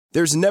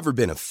There's never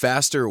been a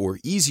faster or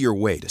easier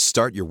way to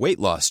start your weight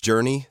loss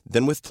journey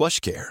than with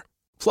PlushCare.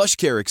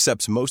 PlushCare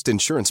accepts most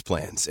insurance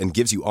plans and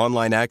gives you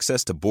online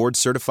access to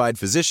board-certified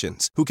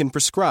physicians who can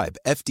prescribe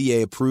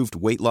FDA-approved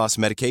weight loss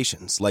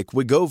medications like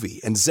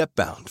Wegovy and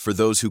Zepbound for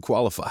those who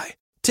qualify.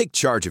 Take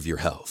charge of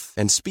your health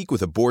and speak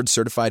with a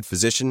board-certified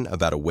physician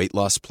about a weight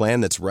loss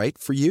plan that's right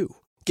for you.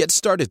 Get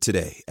started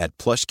today at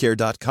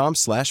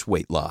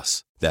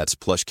plushcare.com/weightloss. That's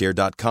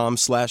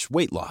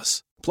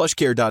plushcare.com/weightloss.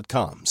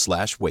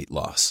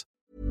 plushcare.com/weightloss.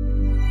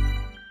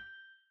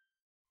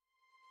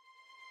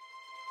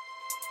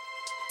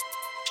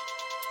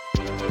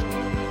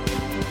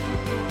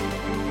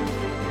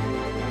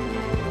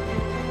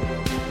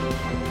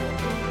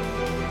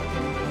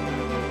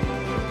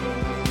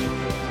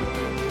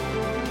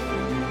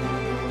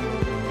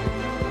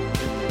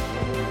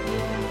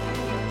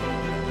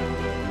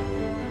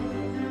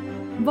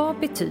 Vad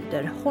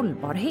betyder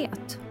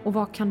hållbarhet och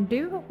vad kan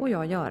du och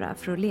jag göra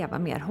för att leva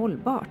mer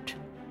hållbart?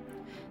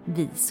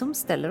 Vi som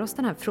ställer oss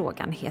den här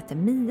frågan heter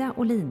Mia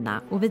och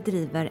Lina och vi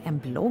driver en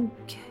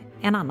blogg,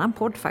 en annan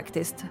podd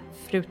faktiskt,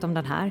 förutom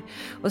den här.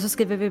 Och så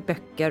skriver vi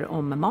böcker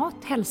om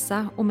mat,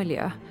 hälsa och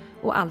miljö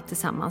och allt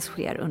tillsammans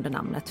sker under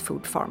namnet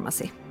Food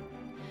Pharmacy.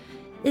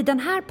 I den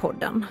här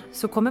podden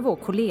så kommer vår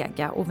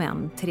kollega och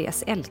vän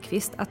Therese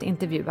Elkvist att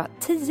intervjua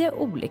 10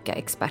 olika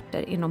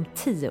experter inom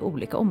 10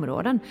 olika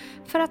områden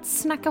för att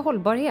snacka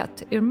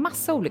hållbarhet ur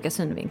massa olika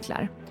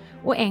synvinklar.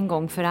 Och en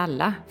gång för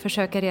alla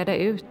försöka reda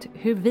ut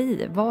hur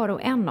vi, var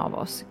och en av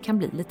oss, kan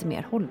bli lite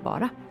mer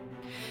hållbara.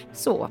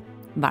 Så,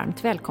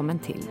 varmt välkommen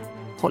till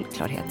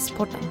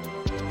Hållklarhetspodden.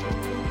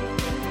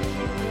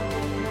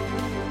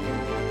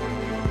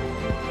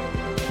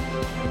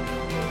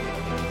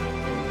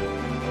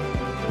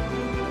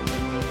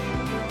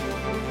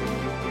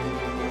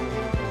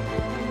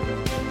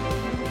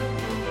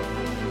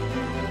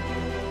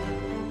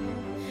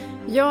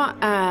 Jag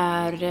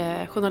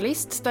är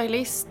journalist,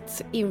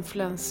 stylist,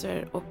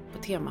 influencer och på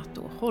temat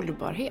då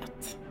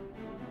hållbarhet.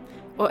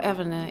 Och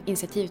även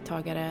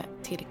initiativtagare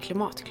till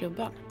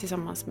Klimatklubben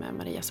tillsammans med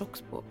Maria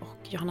Soxbo och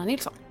Johanna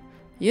Nilsson.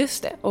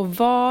 Just det. Och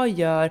vad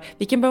gör...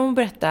 Vi kan börja med att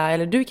berätta,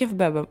 eller du kan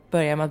få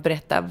börja med att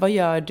berätta. Vad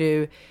gör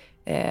du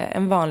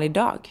en vanlig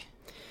dag?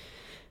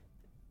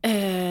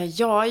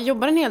 Jag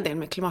jobbar en hel del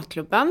med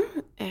Klimatklubben.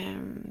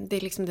 Det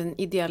är liksom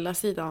den ideella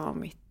sidan av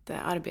mitt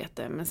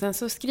arbete. Men sen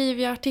så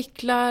skriver jag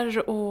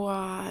artiklar och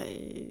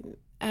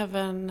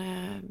även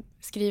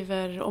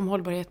skriver om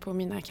hållbarhet på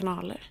mina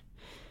kanaler.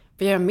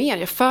 Vad gör jag mer?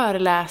 Jag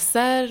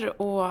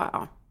föreläser och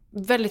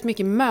väldigt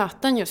mycket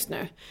möten just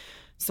nu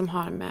som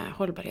har med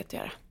hållbarhet att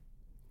göra.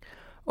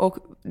 Och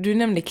du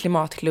nämnde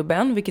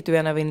Klimatklubben, vilket du är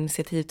en av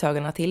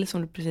initiativtagarna till,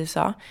 som du precis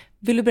sa.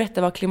 Vill du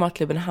berätta vad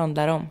Klimatklubben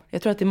handlar om?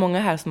 Jag tror att det är många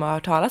här som har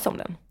hört talas om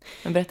den.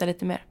 Men berätta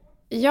lite mer.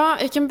 Ja,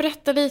 jag kan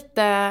berätta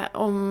lite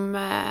om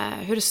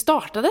hur det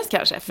startades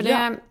kanske. För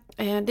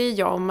det är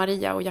jag och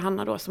Maria och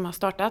Johanna då som har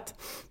startat.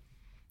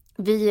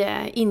 Vi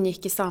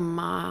ingick i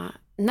samma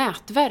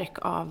nätverk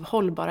av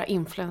hållbara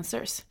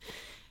influencers.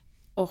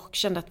 Och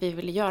kände att vi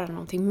ville göra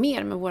någonting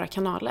mer med våra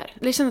kanaler.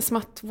 Det kändes som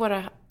att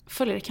våra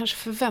följare kanske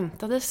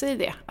förväntade sig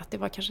det. Att det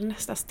var kanske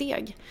nästa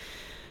steg.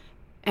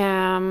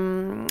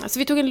 Så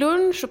vi tog en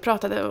lunch och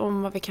pratade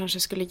om vad vi kanske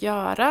skulle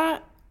göra.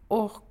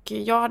 Och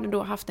jag hade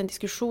då haft en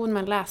diskussion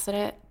med en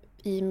läsare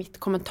i mitt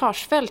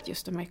kommentarsfält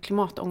just med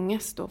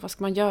klimatångest. Och vad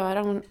ska man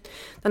göra?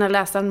 Den här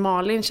läsaren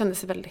Malin kände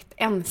sig väldigt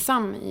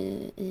ensam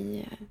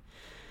i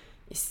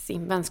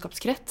sin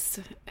vänskapskrets.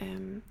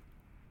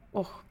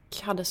 Och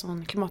hade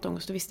sån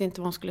klimatångest och visste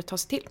inte vad hon skulle ta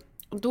sig till.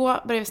 Och då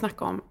började vi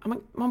snacka om att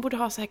man borde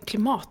ha så här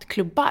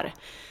klimatklubbar.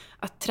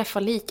 Att träffa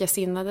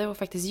likasinnade och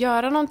faktiskt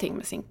göra någonting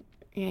med sin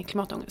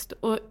klimatångest.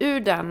 Och ur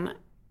den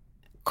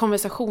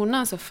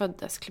konversationen så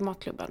föddes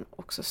Klimatklubben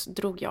och så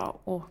drog jag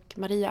och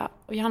Maria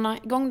och Johanna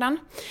igång den.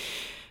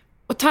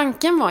 Och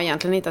tanken var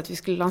egentligen inte att vi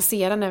skulle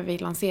lansera när vi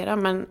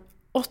lanserade, men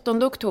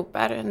 8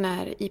 oktober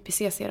när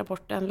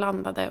IPCC-rapporten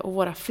landade och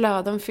våra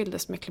flöden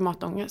fylldes med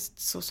klimatångest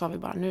så sa vi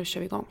bara nu kör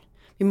vi igång.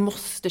 Vi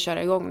måste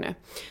köra igång nu.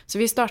 Så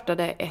vi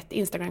startade ett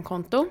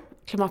Instagram-konto,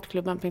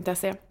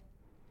 klimatklubben.se,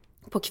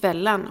 på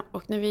kvällen.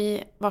 Och när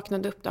vi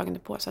vaknade upp dagen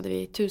på så hade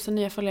vi 1000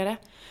 nya följare.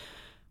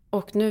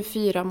 Och nu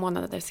 4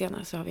 månader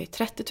senare så har vi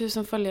 30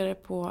 000 följare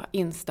på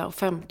Insta och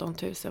 15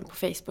 000 på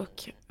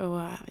Facebook.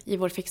 Och i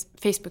vår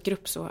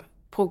Facebookgrupp så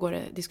pågår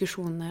det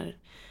diskussioner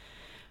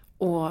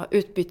och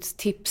utbyts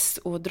tips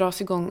och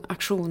dras igång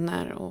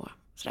aktioner och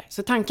sådär.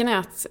 Så tanken är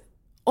att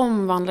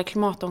omvandla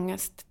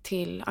klimatångest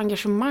till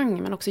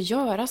engagemang men också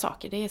göra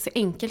saker. Det är så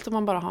enkelt om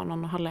man bara har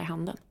någon att hålla i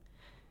handen.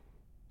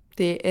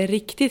 Det är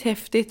riktigt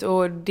häftigt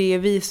och det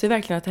visar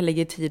verkligen att det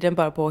lägger tiden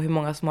bara på hur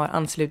många som har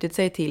anslutit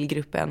sig till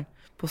gruppen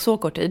på så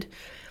kort tid.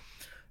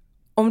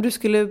 Om du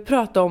skulle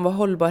prata om vad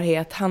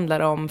hållbarhet handlar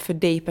om för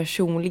dig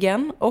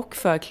personligen och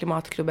för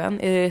Klimatklubben,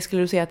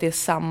 skulle du säga att det är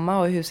samma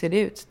och hur ser det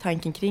ut,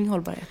 tanken kring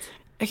hållbarhet?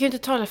 Jag kan ju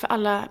inte tala för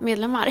alla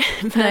medlemmar.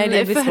 Men nej,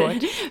 det blir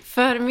svårt.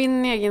 För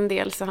min egen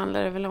del så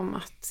handlar det väl om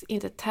att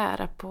inte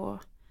tära på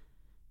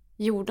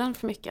jorden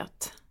för mycket.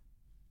 Att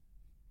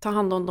ta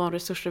hand om de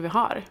resurser vi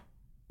har.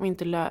 och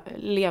inte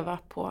leva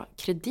på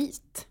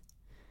kredit.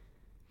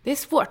 Det är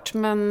svårt,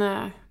 men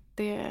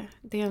det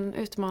är en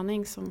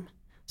utmaning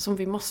som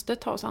vi måste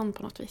ta oss an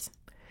på något vis.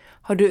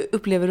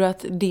 Upplever du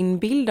att din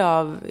bild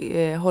av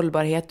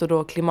hållbarhet och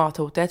då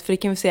klimathotet, för det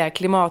kan vi säga,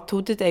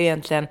 klimathotet är ju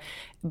egentligen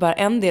bara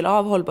en del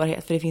av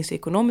hållbarhet, för det finns ju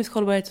ekonomisk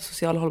hållbarhet och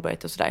social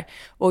hållbarhet och sådär.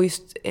 Och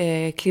just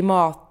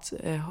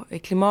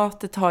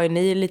klimatet har ju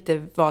ni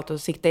lite valt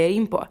att sikta er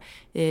in på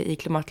i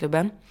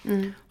Klimatklubben.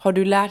 Har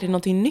du lärt dig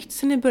någonting nytt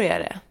sen ni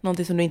började?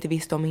 Någonting som du inte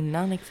visste om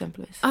innan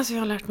exempelvis? Alltså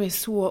jag har lärt mig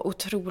så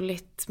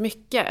otroligt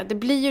mycket. Det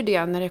blir ju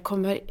det när det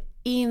kommer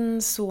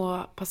in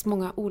så pass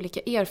många olika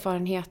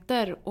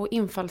erfarenheter och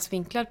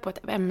infallsvinklar på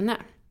ett ämne.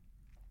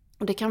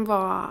 Och det kan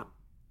vara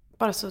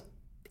bara så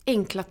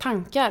enkla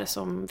tankar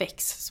som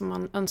väcks som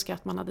man önskar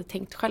att man hade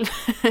tänkt själv.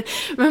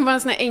 Men bara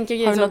en sån här enkel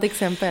grej. Har du något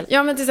exempel?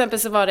 Ja, men till exempel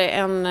så var det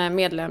en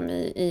medlem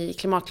i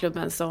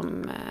Klimatklubben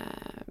som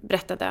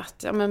berättade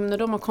att när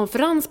de har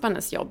konferens på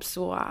hennes jobb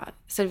så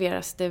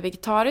serveras det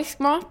vegetarisk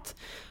mat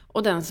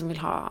och den som vill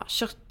ha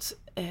kött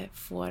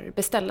får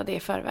beställa det i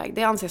förväg.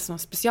 Det anses som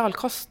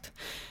specialkost.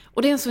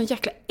 Och det är en sån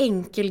jäkla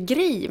enkel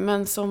grej,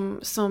 men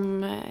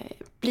som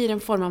blir en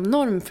form av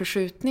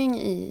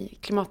normförskjutning i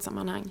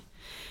klimatsammanhang.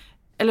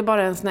 Eller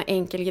bara en sån här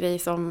enkel grej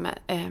som,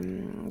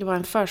 det var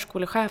en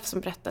förskolechef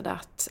som berättade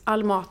att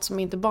all mat som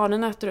inte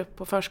barnen äter upp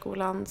på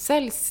förskolan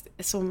säljs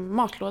som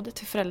matlådor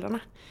till föräldrarna.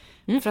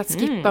 För att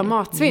skippa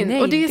matsvinn.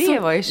 Nej, och det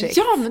var ju käckt.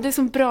 Ja, men det är en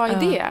sån bra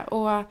idé.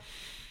 Och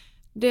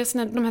det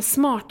är de här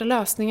smarta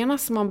lösningarna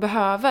som man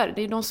behöver.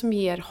 Det är de som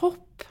ger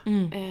hopp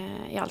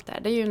i allt det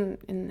här. Det är ju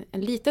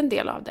en liten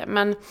del av det.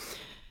 Men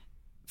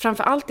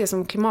framför allt det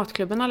som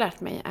Klimatklubben har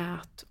lärt mig är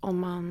att om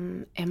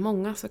man är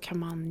många så kan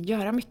man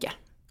göra mycket.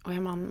 Och är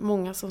man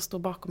många som står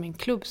bakom en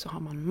klubb så har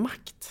man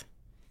makt.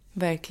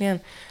 Verkligen.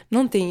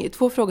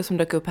 Två frågor som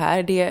dök upp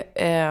här. Det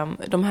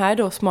de här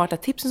då smarta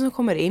tipsen som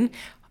kommer in.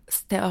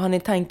 Har ni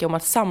tanke om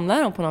att samla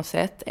dem på något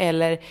sätt?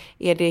 Eller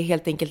är det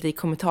helt enkelt i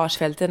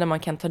kommentarsfältet där man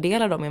kan ta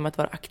del av dem genom att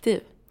vara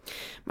aktiv?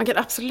 Man kan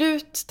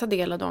absolut ta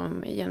del av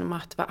dem genom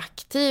att vara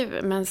aktiv.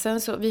 Men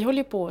sen så, vi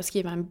håller på att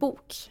skriva en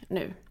bok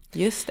nu.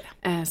 Just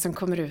det. Som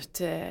kommer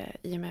ut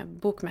i och med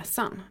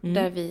bokmässan.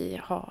 Där vi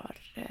har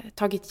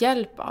tagit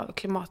hjälp av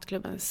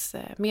Klimatklubbens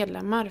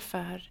medlemmar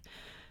för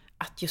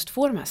att just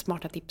få de här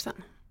smarta tipsen.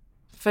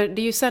 För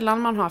det är ju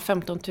sällan man har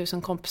 15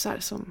 000 kompisar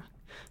som...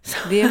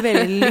 Det är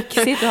väldigt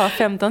lyxigt att ha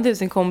 15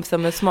 000 kompisar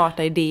med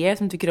smarta idéer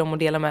som tycker om att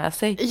dela med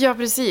sig. Ja,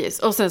 precis.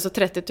 Och sen så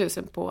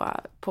 30 000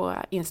 på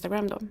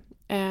Instagram då.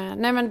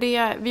 Nej, men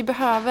vi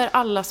behöver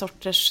alla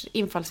sorters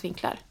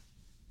infallsvinklar.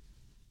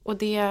 Och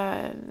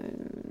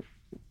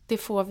det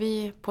får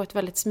vi på ett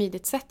väldigt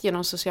smidigt sätt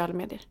genom sociala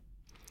medier.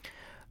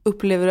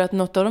 Upplever du att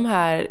något av de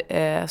här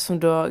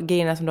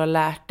grejerna som du har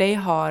lärt dig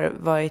har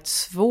varit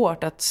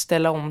svårt att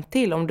ställa om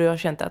till? Om du har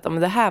känt att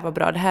det här var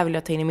bra, det här vill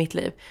jag ta in i mitt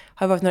liv.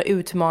 Har det varit några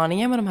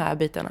utmaningar med de här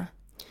bitarna?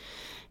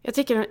 Jag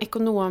tycker den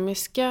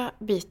ekonomiska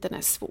biten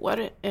är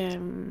svår.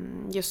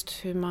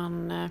 Just hur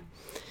man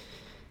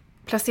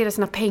placerar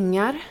sina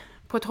pengar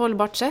på ett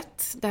hållbart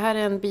sätt. Det här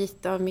är en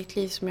bit av mitt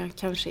liv som jag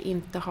kanske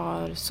inte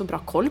har så bra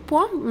koll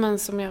på, men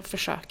som jag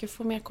försöker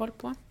få mer koll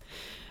på.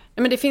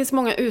 Men det finns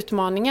många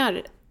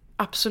utmaningar,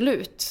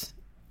 absolut.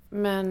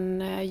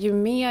 Men ju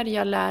mer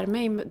jag lär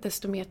mig,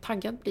 desto mer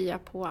taggad blir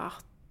jag på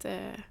att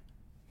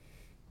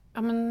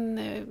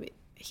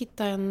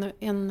hitta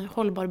en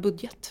hållbar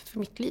budget för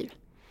mitt liv.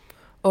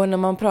 Och när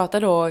man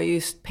pratar då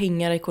just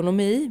pengar och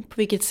ekonomi, på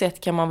vilket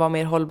sätt kan man vara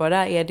mer hållbar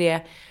där? Är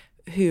det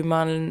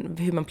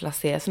hur man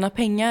placerar sina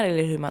pengar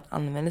eller hur man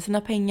använder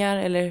sina pengar?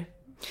 Eller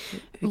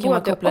hur kan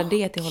man koppla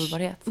det till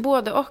hållbarhet?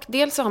 Både och.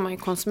 Dels så har man ju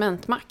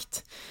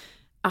konsumentmakt.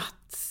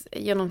 Att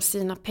genom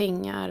sina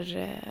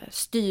pengar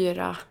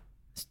styra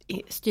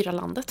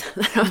landet.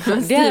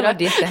 Det hade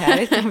varit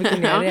jättehärligt om vi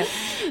kunde göra det.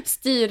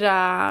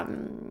 Styra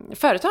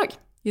företag.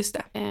 Just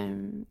det.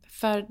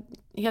 För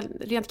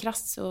rent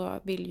krasst så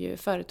vill ju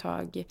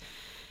företag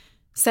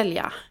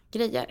sälja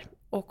grejer.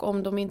 Och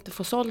om de inte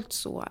får sålt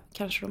så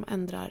kanske de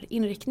ändrar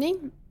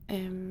inriktning.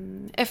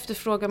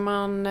 Efterfrågar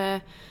man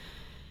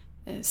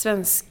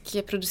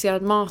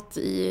svenskproducerad mat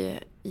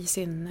i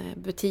sin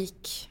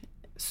butik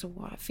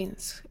så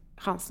finns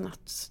chansen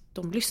att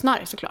de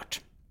lyssnar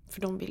såklart.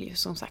 För de vill ju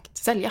som sagt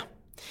sälja.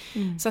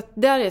 Så att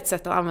det är ett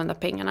sätt att använda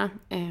pengarna.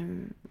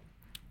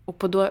 Och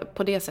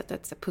på det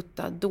sättet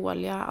putta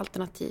dåliga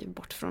alternativ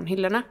bort från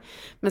hyllorna.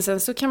 Men sen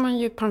så kan man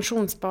ju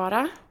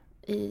pensionsspara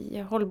i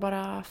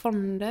hållbara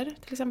fonder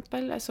till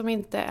exempel. Som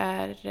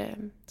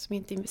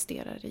inte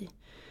investerar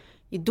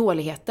i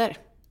dåligheter.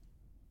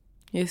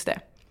 Just det.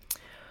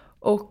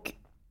 Och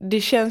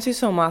det känns ju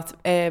som att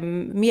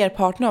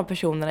merparten av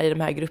personerna i de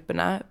här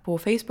grupperna på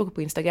Facebook och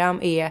på Instagram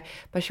är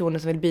personer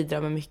som vill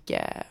bidra med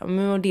mycket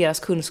med deras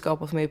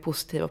kunskap och som är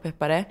positiva och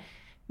peppade.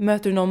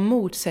 Möter du någon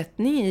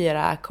motsättning i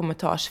era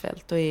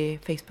kommentarsfält och i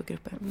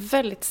Facebookgruppen?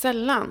 Väldigt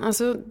sällan.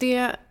 Alltså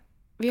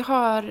vi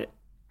har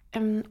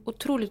en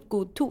otroligt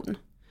god ton.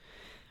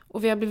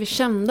 Och vi har blivit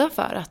kända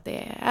för att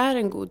det är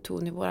en god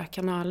ton i våra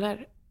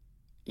kanaler.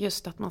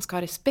 just att man ska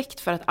ha respekt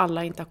för att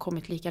alla inte har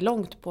kommit lika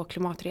långt på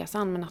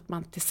klimatresan, men att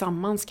man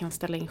tillsammans kan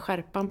ställa in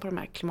skärpan på de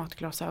här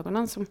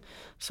klimatglasögonen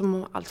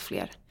som allt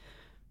fler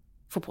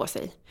får på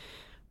sig.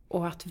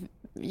 Och att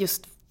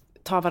just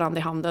ta varandra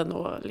i handen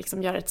och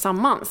liksom göra det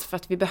tillsammans, för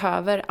att vi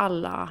behöver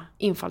alla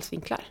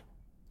infallsvinklar.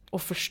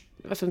 Och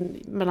alltså,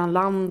 mellan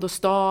land och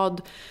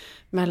stad,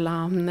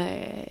 mellan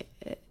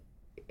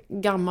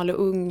gammal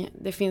och ung.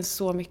 Det finns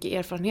så mycket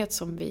erfarenhet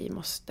som vi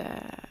måste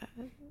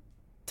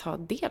ta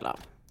del av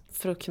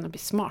för att kunna bli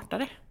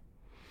smartare.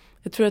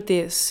 Jag tror att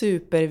det är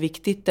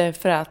superviktigt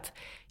därför att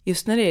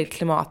just när det är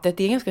klimatet,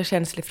 det är en ganska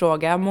känslig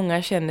fråga.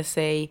 Många känner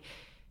sig,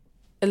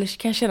 eller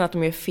kan känna att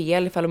de gör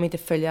fel ifall de inte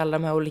följer alla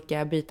de här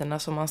olika bitarna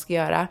som man ska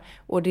göra.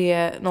 Och det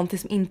är någonting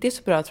som inte är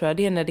så bra, tror jag,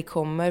 det är när det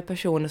kommer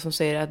personer som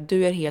säger att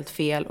du är helt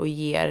fel och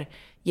ger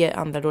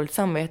andra dåligt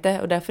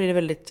samvete. Och därför är det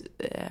väldigt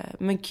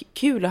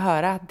kul att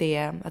höra att det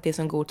är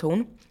så en god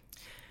ton.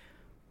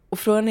 Och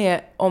frågan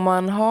är, om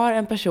man har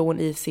en person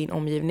i sin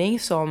omgivning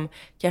som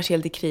kanske är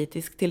lite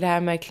kritisk till det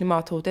här med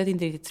klimathotet,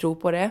 inte riktigt tror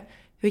på det.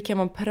 Hur kan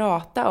man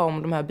prata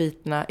om de här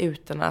bitarna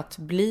utan att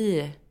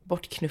bli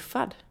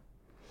bortknuffad?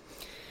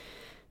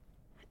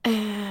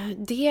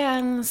 Det är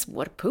en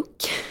svår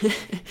puck.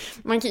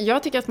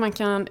 Jag tycker att man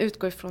kan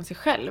utgå ifrån sig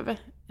själv.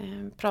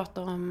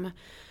 Prata om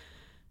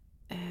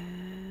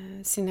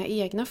sina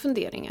egna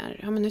funderingar.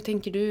 Ja, men hur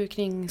tänker du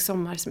kring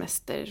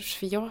sommarsemester?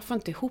 För jag får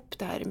inte ihop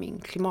det här i min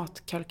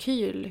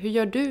klimatkalkyl. Hur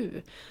gör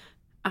du?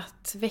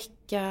 Att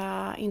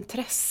väcka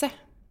intresse.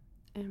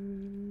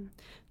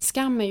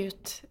 Skam är ju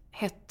ett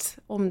hett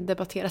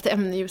omdebatterat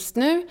ämne just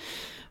nu.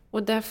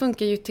 Och det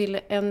funkar ju till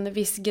en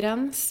viss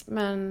gräns,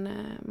 men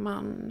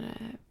man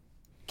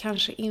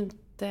kanske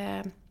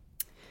inte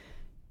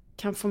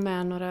kan få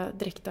med några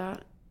direkta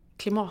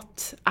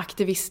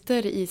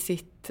klimataktivister i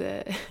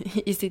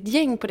sitt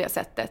gäng på det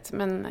sättet.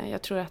 Men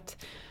jag tror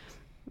att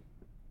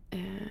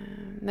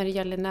när det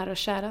gäller nära och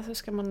kära så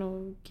ska man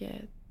nog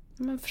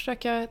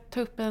försöka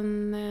ta upp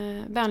en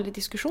vänlig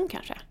diskussion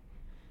kanske.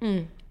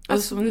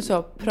 Alltså, som du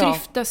sa,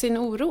 dryfta sin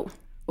oro.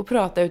 Och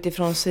prata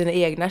utifrån sina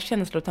egna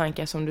känslor och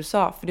tankar, som du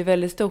sa. För det är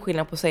väldigt stor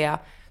skillnad på att säga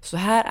så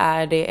här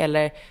är det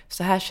eller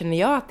så här känner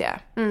jag att det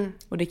är.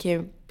 Och det kan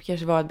ju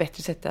kanske vara ett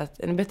bättre sätt,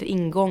 en bättre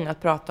ingång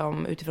att prata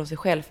om utifrån sig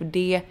själv. För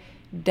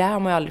där har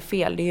man ju aldrig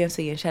fel. Det är ju en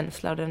egen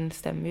känsla och den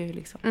stämmer ju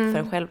liksom för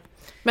en själv.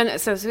 Men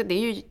sen så det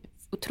är ju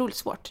otroligt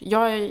svårt.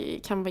 Jag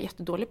kan vara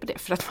jättedålig på det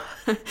för att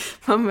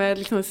man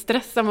liksom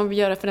stressar, man vill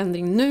göra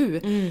förändring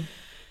nu.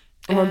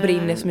 Och man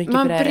brinner så mycket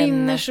för det här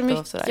ämnet så mycket,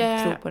 och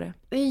sådär, tror på det.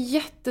 Det är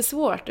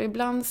jättesvårt och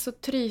ibland så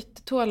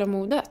tryter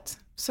tålamodet.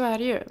 Så är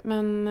det ju.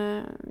 Men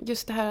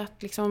just det här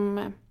att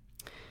liksom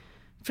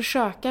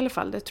försöka i alla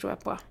fall, det tror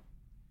jag på.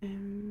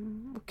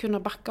 Och kunna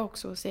backa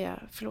också och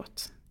säga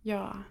förlåt.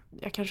 Jag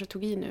kanske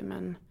tog i nu,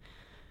 men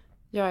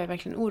jag är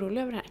verkligen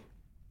orolig över det här.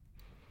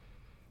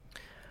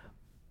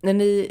 När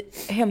ni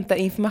hämtar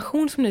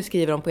information som ni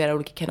skriver om på era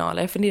olika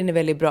kanaler, för det är ni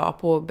väldigt bra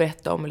på att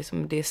berätta om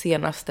liksom det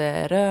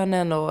senaste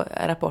rönen och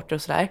rapporter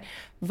och sådär.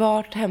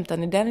 Vart hämtar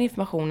ni den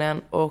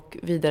informationen och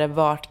vidare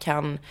vart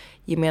kan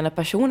gemene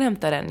person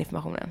hämta den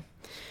informationen?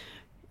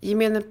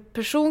 Gemene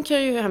person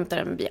kan ju hämta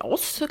den via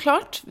oss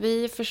såklart.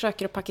 Vi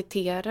försöker att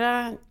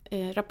paketera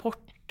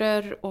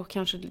rapporter och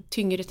kanske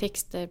tyngre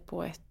texter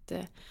på ett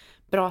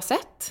bra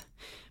sätt.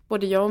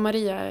 Både jag och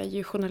Maria är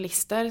ju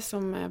journalister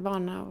som är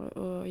vana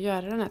att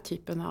göra den här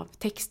typen av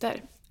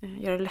texter.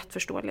 Göra det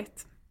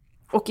lättförståeligt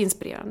och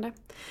inspirerande.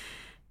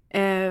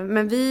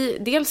 Men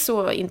dels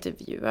så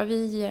intervjuar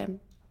vi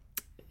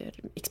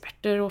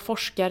experter och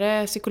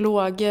forskare,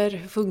 psykologer,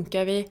 hur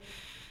funkar vi?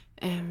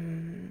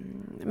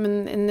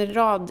 Men en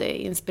rad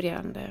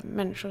inspirerande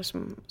människor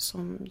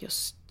som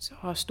just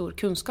har stor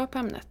kunskap på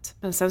ämnet.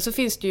 Men sen så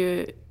finns det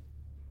ju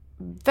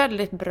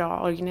väldigt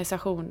bra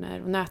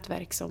organisationer och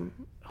nätverk som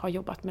har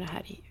jobbat med det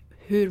här i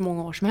hur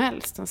många år som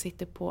helst. De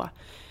sitter på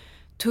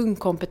tung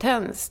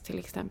kompetens, till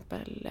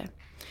exempel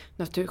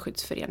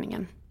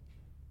Naturskyddsföreningen.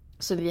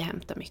 Så vi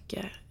hämtar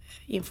mycket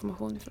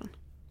information ifrån.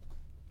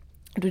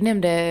 Du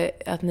nämnde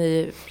att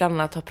ni bland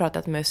annat har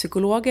pratat med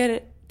psykologer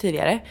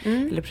tidigare,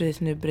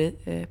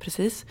 eller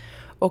precis.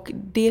 Och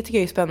det tycker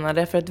jag är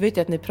spännande, för att du vet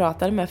ju att ni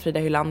pratade med Frida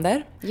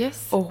Hylander.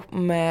 Yes. Och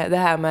med det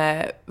här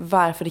med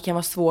varför det kan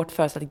vara svårt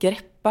för oss att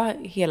greppa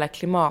hela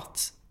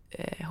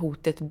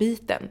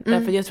klimathotet-biten.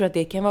 Därför jag tror att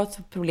det kan vara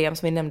ett problem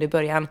som vi nämnde i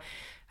början.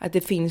 Att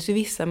det finns ju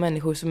vissa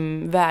människor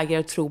som vägrar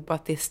att tro på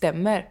att det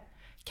stämmer.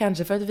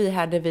 Kanske för att vi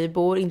här där vi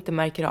bor inte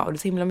märker av det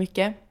så himla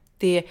mycket.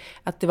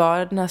 Att det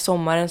var den här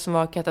sommaren som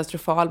var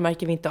katastrofal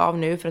märker vi inte av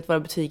nu, för att våra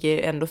butiker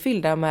är ändå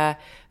fyllda med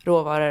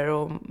råvaror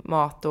och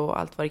mat och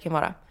allt vad det kan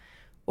vara.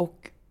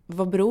 Och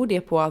vad beror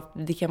det på att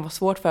det kan vara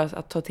svårt för oss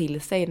att ta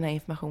till sig den här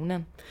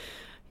informationen?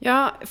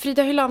 Ja,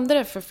 Frida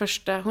Hylander för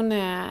första, hon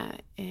är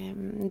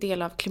en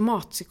del av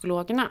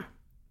klimatpsykologerna.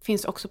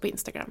 Finns också på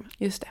Instagram.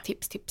 Just det.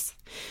 Tips.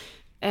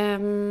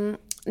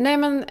 Nej,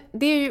 men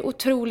det är ju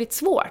otroligt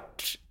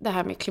svårt det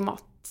här med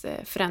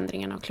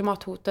klimatförändringarna och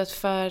klimathotet,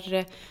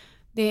 för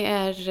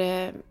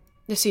det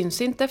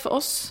syns inte för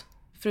oss.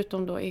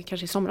 förutom då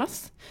kanske i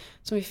somras,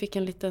 som vi fick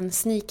en liten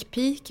sneak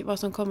peek vad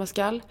som komma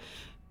skall.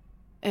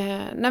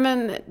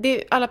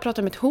 Alla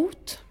pratar om ett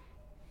hot,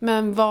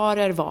 men var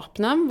är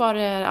vapnen? Var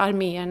är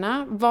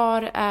arméerna?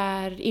 Var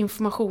är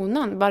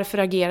informationen? Varför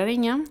agerar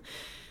ingen?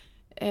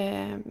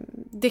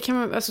 Det kan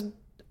man, alltså,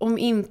 om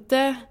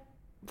inte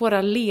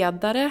våra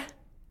ledare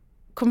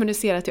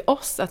kommunicerar till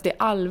oss att det är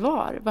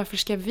allvar, varför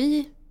ska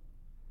vi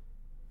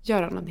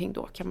göra någonting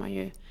då, kan man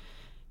ju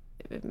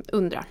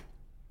undra,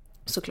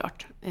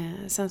 såklart.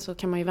 Sen så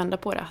kan man ju vända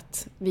på det,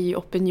 att vi i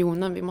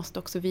opinionen, vi måste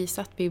också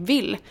visa att vi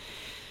vill.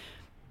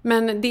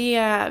 Men i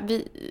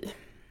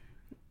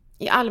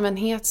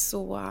allmänhet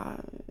så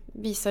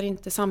visar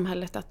inte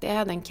samhället att det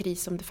är den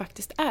kris som det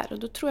faktiskt är. Och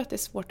då tror jag att det är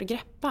svårt att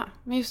greppa.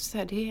 Men just så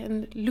här,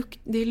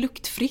 det är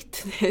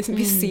luktfritt.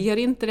 Vi ser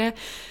inte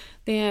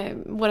det.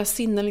 Våra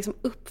sinnen liksom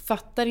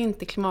uppfattar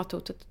inte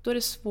klimathotet. Då är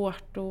det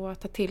svårt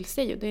att ta till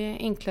sig. Och det är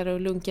enklare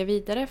att lunka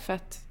vidare, för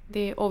att det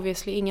är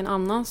obviously ingen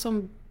annan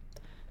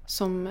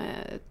som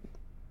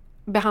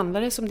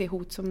behandlar det som det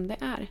hot som det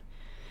är.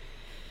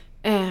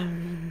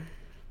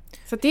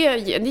 Så det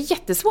är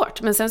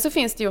jättesvårt. Men sen så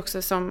finns det ju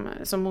också, som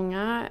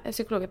många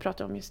psykologer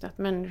pratar om, just att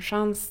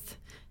människans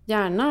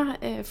hjärna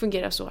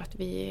fungerar så att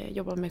vi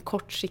jobbar med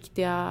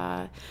kortsiktiga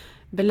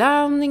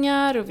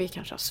belöningar och vi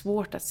kanske har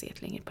svårt att se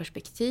ett längre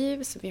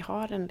perspektiv. Så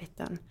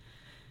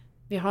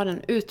vi har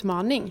en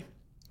utmaning.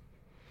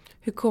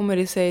 Hur kommer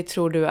det sig,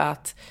 tror du,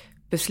 att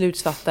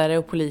beslutsfattare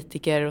och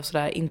politiker och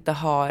sådär inte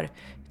har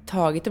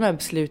tagit de här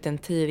besluten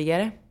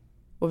tidigare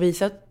och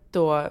visat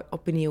då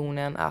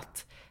opinionen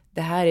att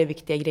det här är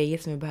viktiga grejer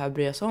som vi behöver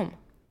bry oss om?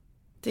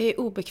 Det är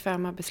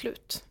obekväma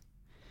beslut.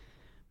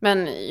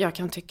 Men jag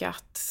kan tycka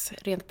att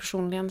rent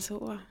personligen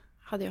så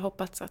hade jag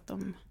hoppats att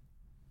de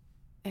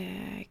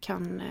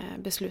kan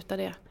besluta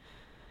det.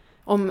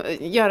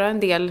 Göra en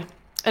del,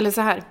 eller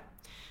så här.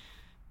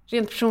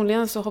 Rent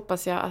personligen så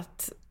hoppas jag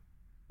att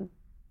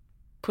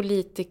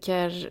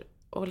politiker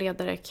och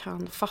ledare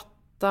kan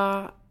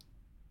fatta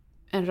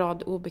en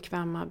rad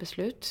obekväma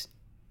beslut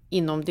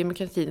inom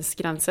demokratins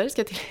gränser,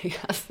 ska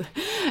tilläggas,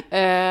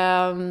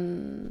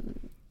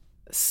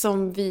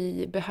 som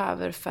vi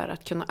behöver för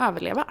att kunna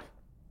överleva.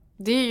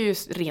 Det är ju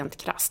rent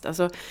krasst.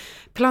 Alltså,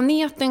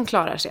 planeten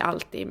klarar sig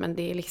alltid, men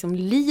det är liksom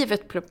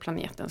livet på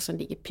planeten som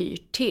ligger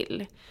pyrt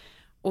till.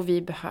 Och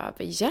vi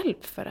behöver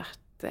hjälp för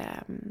att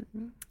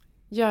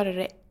göra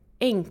det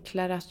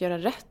enklare att göra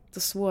rätt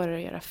och svårare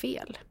att göra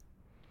fel.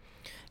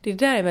 Det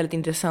där är en väldigt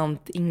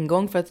intressant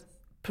ingång, för att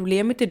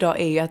problemet idag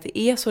är ju att det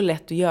är så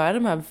lätt att göra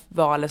de här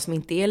valen som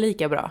inte är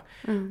lika bra.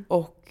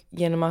 Och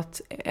genom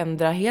att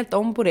ändra helt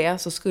om på det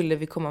så skulle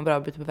vi komma en bra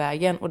bit på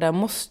vägen. Och där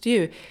måste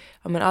ju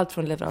allt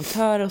från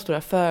leverantörer och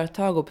stora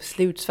företag och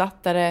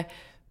beslutsfattare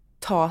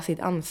ta sitt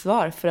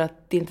ansvar för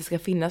att det inte ska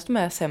finnas de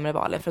här sämre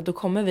valen. För att då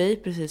kommer vi,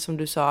 precis som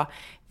du sa,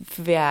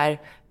 för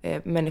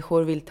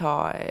människor vill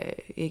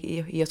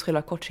ge oss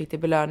själva kortsiktig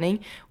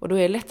belöning. Och då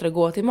är det lättare att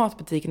gå till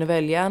matbutiken och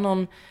välja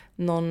någon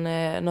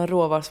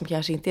råvara som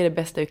kanske inte är det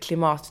bästa ur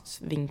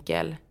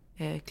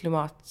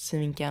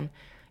klimatsynvinkeln.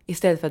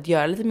 Istället för att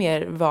göra lite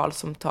mer val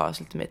som tar oss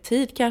lite mer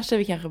tid kanske.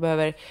 Vi kanske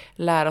behöver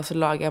lära oss att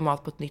laga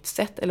mat på ett nytt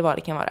sätt eller vad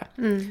det kan vara.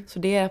 Så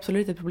det är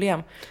absolut ett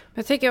problem.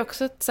 Jag tycker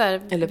också att det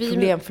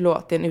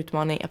är en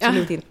utmaning.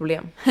 Absolut inte ett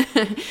problem.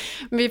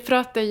 Vi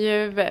pratar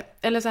ju,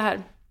 eller så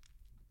här.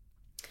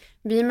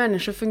 Vi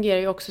människor fungerar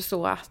ju också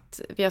så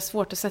att vi har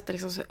svårt att sätta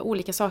liksom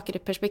olika saker i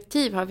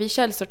perspektiv. Har vi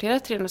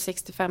källsorterat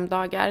 365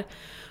 dagar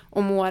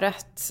om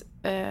året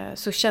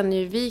så känner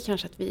ju vi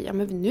kanske att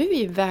nu är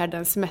vi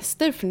världens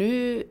mäster, för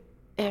nu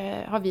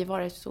har vi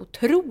varit så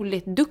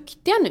otroligt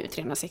duktiga nu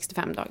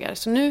 365 dagar.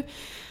 Så nu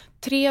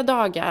 3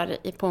 dagar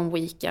på en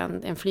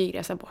weekend, en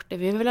flygresa bort, det är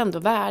vi väl ändå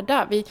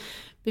värda.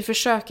 Vi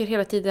försöker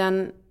hela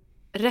tiden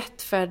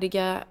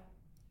rättfärdiga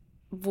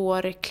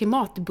vår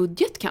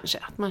klimatbudget kanske.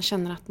 Att man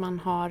känner att man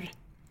har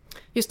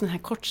just den här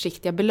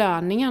kortsiktiga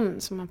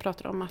belöningen som man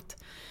pratar om.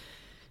 Att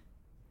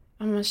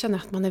man känner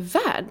att man är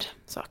värd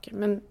saker.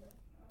 Men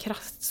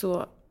krasst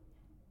så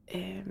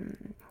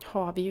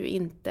har vi ju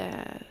inte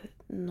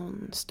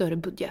någon större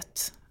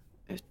budget.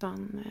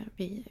 Utan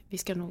vi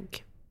ska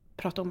nog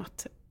prata om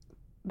att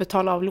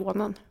betala av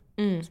lånen.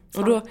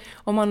 Och då,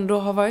 om man då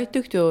har varit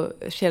duktig och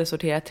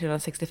källsorterat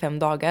 365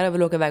 dagar och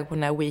vill åka iväg på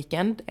den här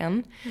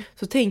weekenden,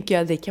 så tänker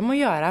jag att det kan man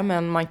göra,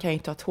 men man kan ju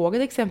inte ta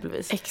tåget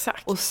exempelvis.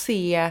 Exakt.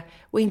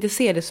 Och inte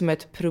se det som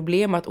ett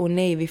problem att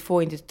nej, vi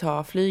får inte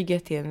ta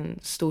flyget till en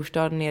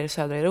storstad nere i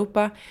södra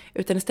Europa,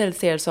 utan istället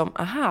se det som,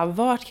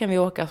 vart kan vi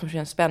åka som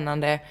känns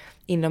spännande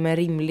inom en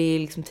rimlig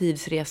liksom,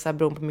 tidsresa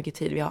beroende på hur mycket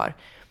tid vi har.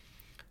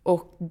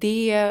 Och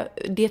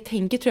det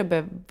tänker tror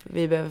jag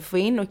vi behöver få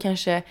in, och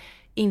kanske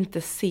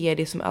inte se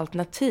det som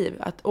alternativ.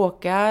 Att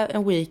åka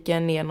en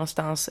weekend ner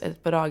någonstans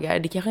ett par dagar,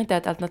 det kanske inte är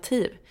ett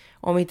alternativ.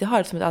 Om vi inte har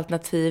det som ett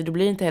alternativ, då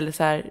blir det inte heller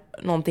så här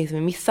någonting som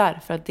vi missar.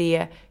 För att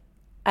det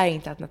är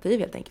inte alternativ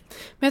helt enkelt.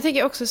 Men jag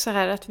tänker också så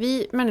här att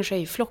vi människor är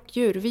ju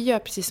flockdjur. Vi gör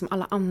precis som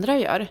alla andra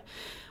gör.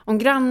 Om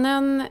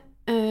grannen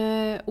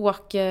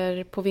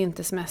åker på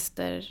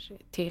vintersemester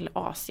till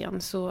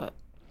Asien, så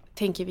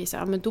tänker vi så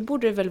här, men då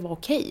borde det väl vara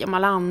okej om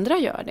alla andra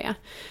gör det.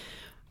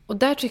 Och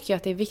där tycker jag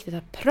att det är viktigt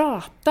att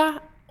prata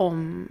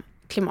om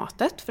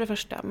klimatet för det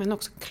första, men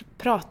också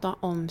prata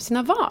om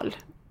sina val.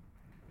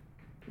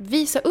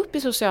 Visa upp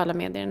i sociala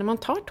medier när man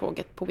tar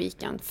tåget på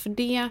weekend, för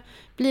det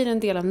blir en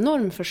del av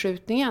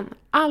normförskjutningen.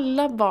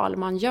 Alla val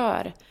man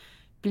gör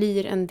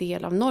blir en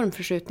del av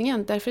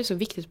normförskjutningen, därför är det så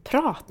viktigt att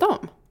prata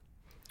om.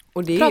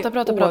 Och det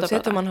är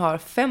oavsett om man har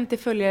 50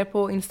 följare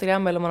på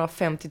Instagram eller om man har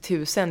 50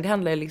 000. Det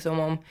handlar liksom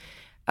om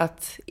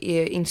att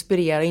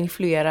inspirera,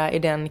 influera i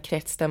den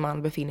krets där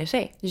man befinner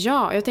sig.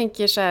 Ja, jag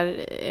tänker så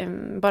här,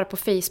 bara på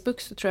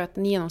Facebook så tror jag att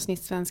en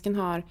genomsnittssvensken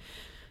har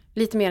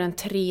lite mer än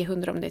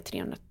 300, om det är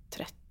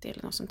 330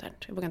 eller något sånt där.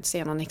 Jag vågar inte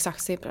säga någon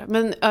exakt siffra,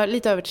 men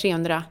lite över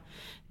 300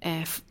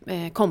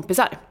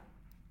 kompisar.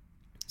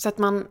 Så att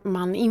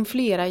man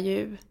influerar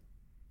ju.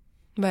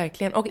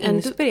 Verkligen, och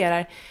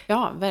inspirerar.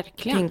 Ja,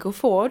 verkligen. Tänk att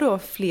få då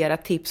flera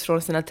tips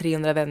från sina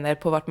 300 vänner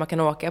på vart man kan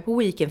åka på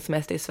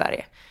weekendsemester i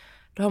Sverige.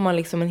 Då har man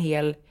liksom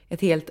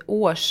ett helt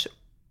års,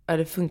 ja,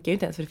 det funkar ju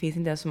inte ens för det finns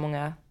inte ens så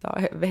många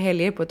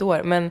helger på ett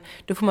år. Men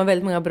då får man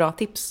väldigt många bra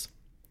tips.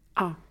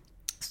 Ja.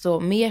 Så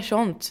mer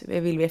sånt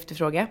vill vi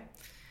efterfråga.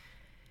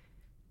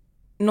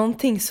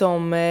 Någonting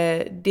som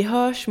det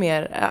hörs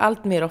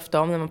allt mer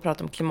ofta om när man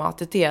pratar om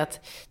klimatet är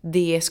att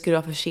det skulle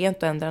vara för sent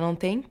att ändra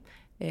någonting.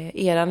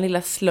 Eran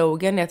lilla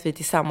slogan är att vi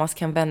tillsammans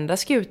kan vända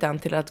skutan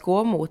till att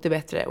gå mot det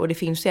bättre. Och det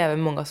finns ju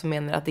även många som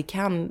menar att det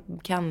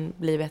kan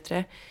bli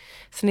bättre.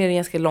 Sen är det en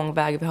ganska lång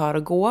väg vi har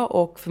att gå.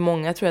 Och för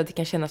många tror jag att det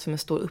kan kännas som en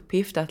stor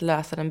uppgift att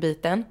lösa den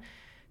biten.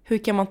 Hur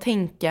kan man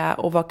tänka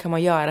och vad kan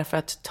man göra för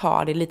att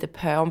ta det lite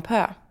pö om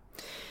pö?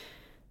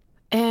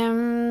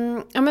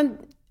 Ja, men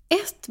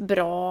ett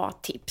bra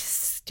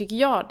tips tycker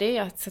jag, det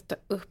är att sätta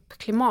upp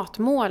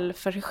klimatmål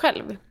för sig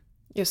själv.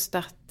 Just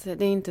att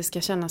det inte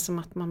ska kännas som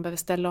att man behöver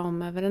ställa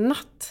om över en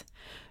natt.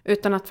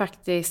 Utan att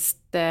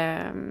faktiskt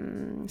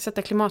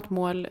sätta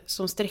klimatmål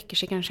som sträcker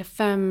sig kanske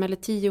 5 eller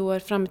 10 år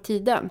fram i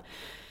tiden.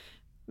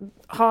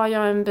 Har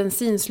jag en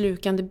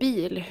bensinslukande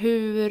bil,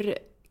 hur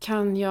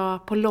kan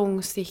jag på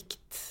lång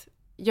sikt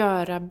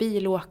göra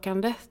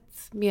bilåkandet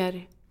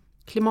mer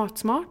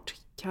klimatsmart?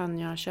 Kan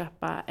jag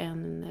köpa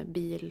en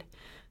bil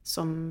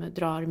som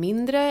drar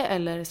mindre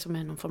eller som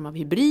är någon form av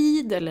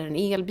hybrid eller en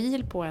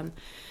elbil på en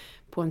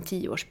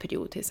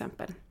 10-årsperiod till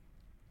exempel.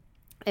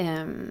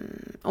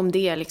 Om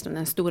det är liksom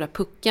den stora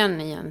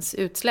pucken i ens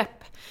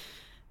utsläpp.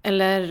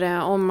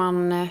 Eller om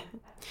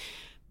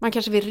man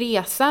kanske vill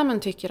resa men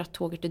tycker att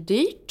tåget är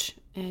dyrt.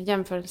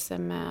 Jämförelse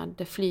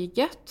med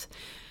flyget.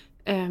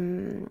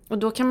 Och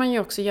då kan man ju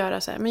också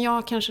göra så här, men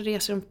jag kanske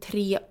reser om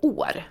 3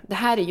 år. Det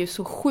här är ju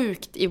så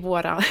sjukt i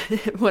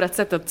vårat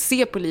sätt att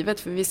se på livet,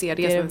 för vi ser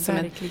resan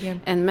som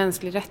en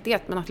mänsklig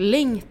rättighet. Men att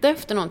längta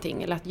efter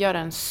någonting eller att göra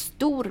en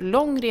stor,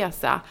 lång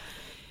resa,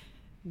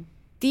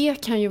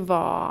 det kan ju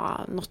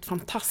vara något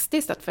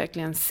fantastiskt att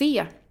verkligen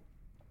se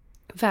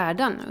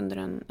världen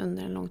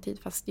under en lång tid,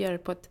 fast göra det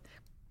på ett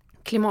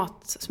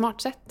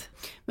klimatsmart sätt.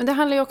 Men det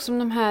handlar ju också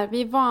om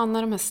vi är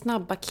vana de här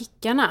snabba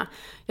kickarna.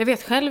 Jag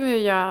vet själv hur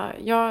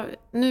jag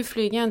nu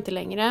flyger jag inte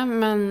längre,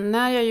 men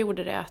när jag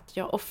gjorde det att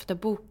jag ofta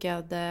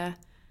bokade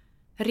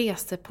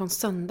resor på en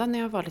söndag när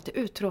jag var lite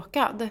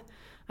uttråkad.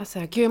 Alltså,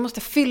 gud, jag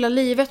måste fylla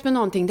livet med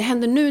någonting. Det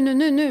händer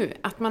nu.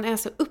 Att man är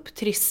så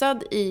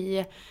upptrissad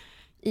i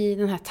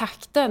den här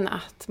takten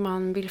att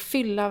man vill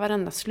fylla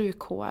varenda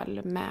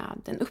slukhål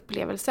med en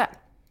upplevelse.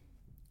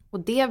 Och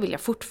det vill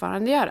jag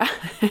fortfarande göra.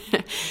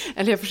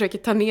 Eller jag försöker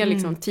ta ner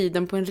liksom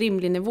tiden på en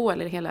rimlig nivå,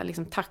 eller hela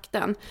liksom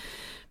takten.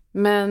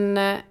 Men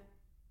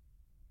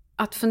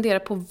att fundera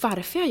på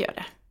varför jag gör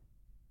det.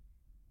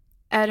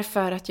 Är det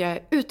för att jag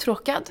är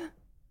uttråkad?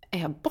 Är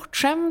jag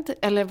bortskämd?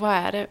 Eller vad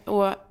är det?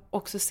 Och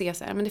också se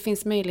så här, men det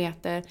finns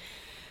möjligheter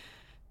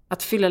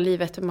att fylla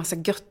livet med massa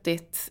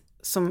göttigt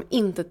som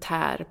inte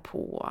tär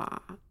på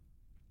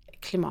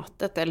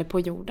klimatet eller på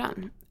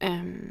jorden,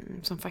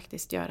 som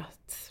faktiskt gör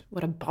att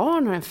våra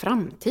barn har en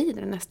framtid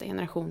i nästa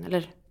generation,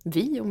 eller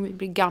vi om vi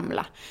blir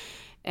gamla.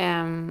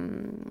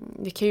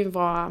 Det kan ju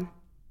vara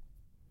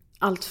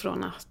allt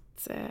från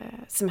att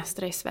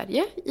semestra i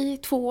Sverige i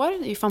 2 år,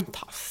 det är ju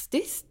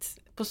fantastiskt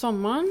på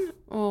sommaren,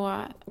 och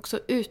också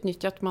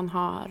utnyttja att man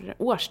har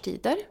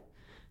årstider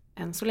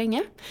än så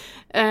länge.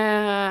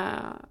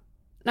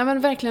 När man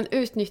verkligen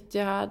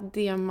utnyttjar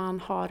det man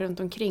har runt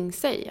omkring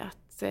sig,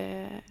 att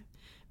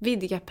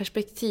vidga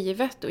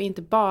perspektivet och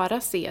inte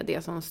bara se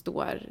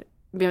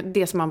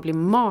det som man blir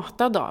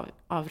matad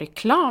av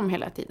reklam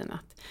hela tiden.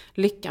 Att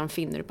lyckan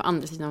finner du på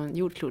andra sidan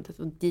jordklotet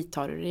och dit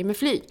tar du dig med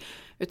flyg.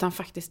 Utan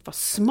faktiskt vara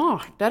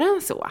smartare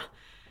än så.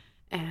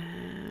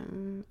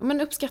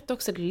 Men uppskatta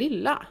också det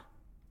lilla.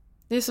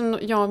 Det är som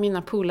jag och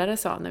mina polare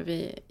sa när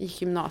vi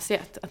gick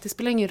gymnasiet. Att det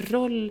spelar ingen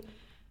roll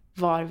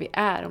var vi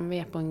är. Om vi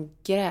är på en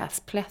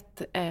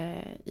gräsplätt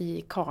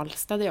i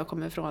Karlstad där jag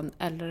kommer ifrån.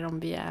 Eller om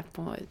vi är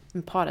på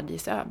en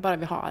paradisö. Bara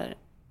vi har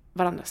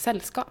varandras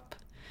sällskap.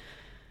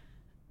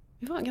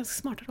 Vi var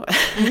ganska smarta då.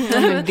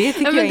 Men det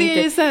tycker jag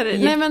inte är så här,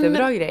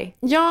 jättebra grej.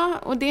 Ja,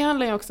 och det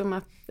handlar ju också om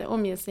att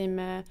omge sig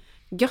med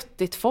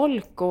göttigt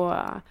folk och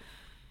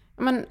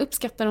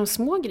uppskatta de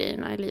små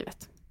grejerna i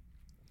livet.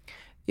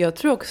 Jag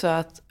tror också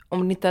att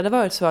om det inte hade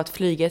varit så att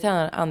flyget till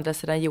andra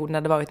sidan jorden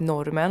hade varit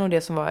normen och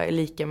det som var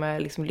lika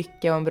med liksom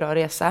lycka och en bra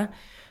resa,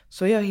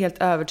 så är jag helt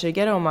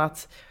övertygad om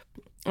att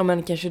om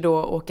man kanske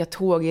då åka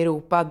tåg i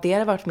Europa, det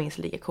hade varit minst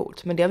lika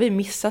coolt. Men det har vi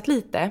missat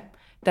lite.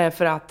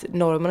 Därför att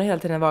normen har hela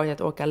tiden varit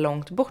att åka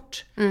långt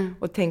bort.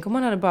 Och tänk om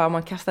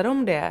man kastade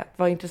om det.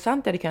 Vad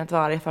intressant det hade kunnat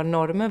vara ifall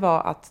normen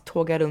var att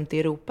tåga runt i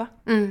Europa.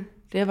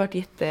 Det har varit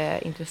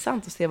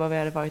jätteintressant att se var vi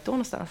hade varit då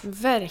någonstans.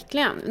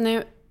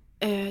 Verkligen.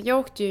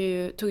 Jag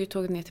tog ju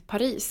tåget ner till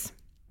Paris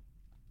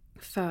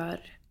för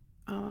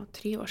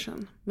 3 år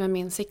sedan med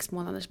min 6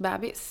 månaders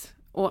bebis.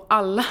 Och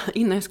alla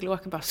innan jag skulle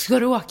åka bara, ska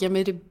du åka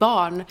med ditt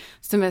barn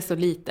som är så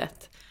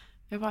litet?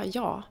 Jag bara,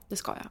 ja, det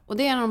ska jag. Och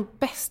det är en av de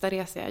bästa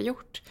resor jag har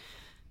gjort.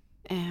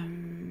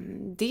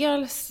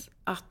 Dels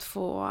att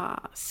få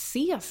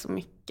se så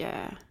mycket,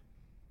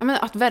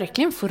 att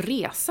verkligen få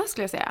resa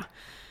skulle jag säga.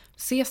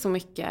 Se så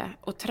mycket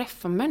och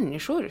träffa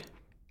människor.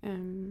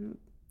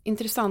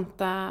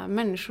 Intressanta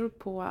människor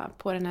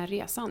på den här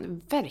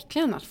resan.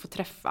 Verkligen att få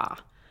träffa.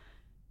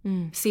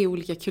 Se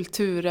olika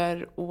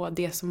kulturer och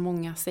det som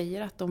många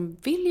säger att de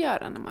vill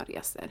göra när man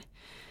reser.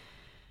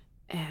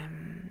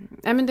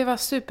 Men det var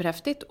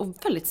superhäftigt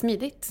och väldigt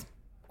smidigt.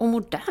 Och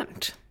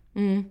modernt.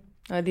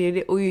 Ja,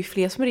 och ju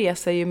fler som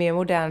reser, ju mer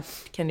modernt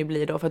kan det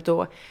bli då.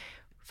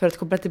 För att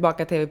koppla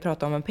tillbaka till det vi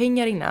pratade om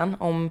pengar innan.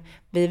 Om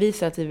vi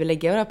visar att vi vill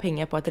lägga våra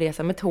pengar på att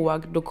resa med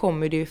tåg, då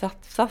kommer det ju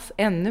satsas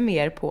ännu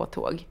mer på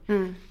tåg.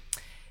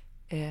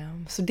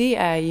 Så det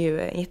är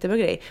ju en jättebra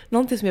grej.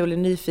 Någonting som jag blev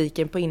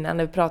nyfiken på innan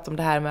när vi pratade om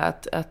det här med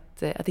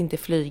att inte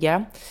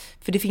flyga.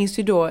 För det finns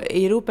ju då,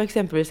 i Europa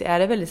exempelvis är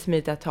det väldigt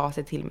smidigt att ta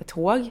sig till med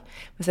tåg.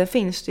 Men sen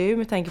finns det ju,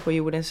 med tanke på hur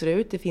jorden ser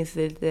ut, det finns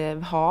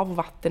lite hav och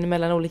vatten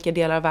mellan olika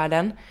delar av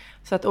världen.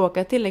 Så att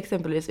åka till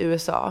exempelvis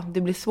USA,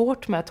 det blir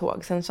svårt med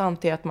tåg. Sen så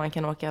antar jag att man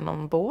kan åka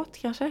någon båt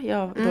kanske, jag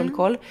har dålig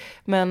koll.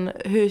 Men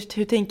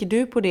hur tänker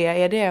du på det?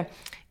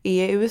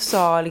 Är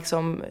USA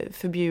liksom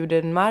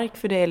förbjuden mark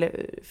för dig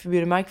eller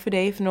förbjuden mark för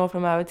dig för några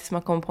framöver tills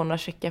man kommer på några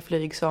checka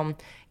flyg som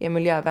är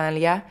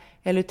miljövänliga?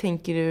 Eller hur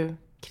tänker du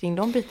kring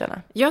de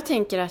bitarna? Jag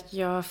tänker att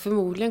jag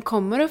förmodligen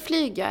kommer att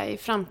flyga i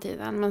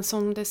framtiden. Men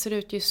som det ser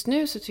ut just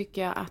nu så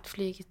tycker jag att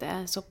flyget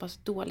är så pass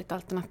dåligt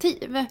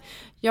alternativ.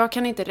 Jag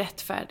kan inte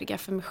rättfärdiga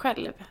för mig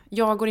själv.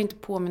 Jag går inte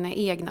på mina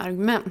egna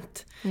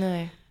argument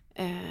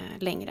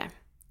längre.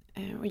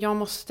 Och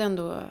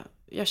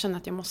jag känner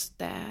att jag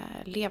måste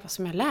leva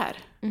som jag lär.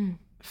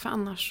 För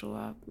annars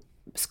så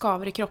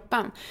skaver i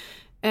kroppen.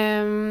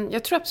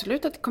 Jag tror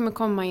absolut att det kommer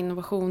komma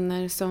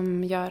innovationer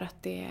som gör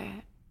att det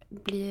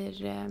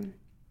blir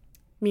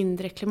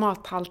mindre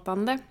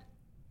klimathaltande.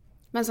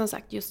 Men som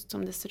sagt, just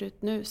som det ser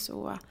ut nu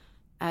så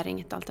är det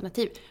inget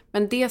alternativ.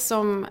 Men det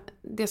som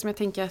jag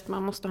tänker att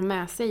man måste ha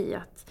med sig är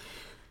att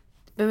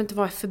det behöver inte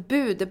vara ett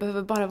förbud, det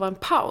behöver bara vara en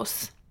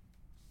paus.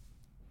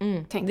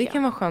 Det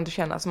kan vara skönt att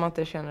känna, som man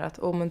inte känner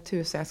att men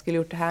tusen, jag skulle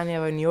gjort det här när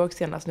jag var i New York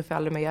senast, nu får jag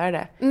aldrig mer göra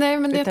det. Nej,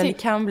 men det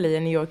kan bli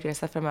en New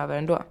York-resa framöver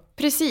ändå.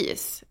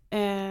 Precis.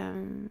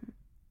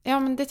 Ja,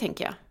 men det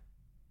tänker jag.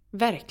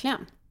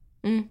 Verkligen.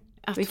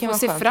 Att få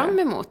se fram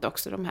emot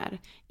också de här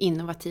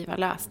innovativa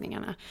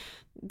lösningarna.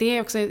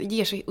 Det också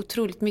ger sig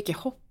otroligt mycket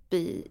hopp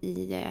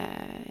i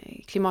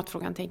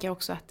klimatfrågan, tänker jag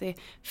också. Att det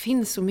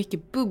finns så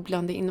mycket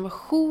bubblande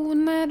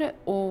innovationer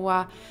och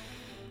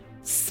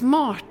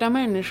smarta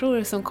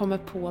människor som kommer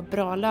på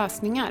bra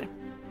lösningar.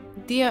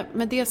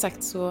 Med det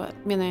sagt så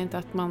menar jag inte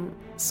att man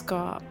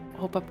ska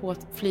hoppa på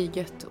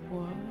flyget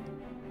och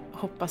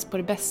hoppas på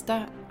det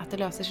bästa, att det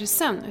löser sig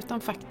sen,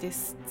 utan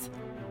faktiskt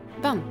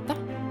vänta.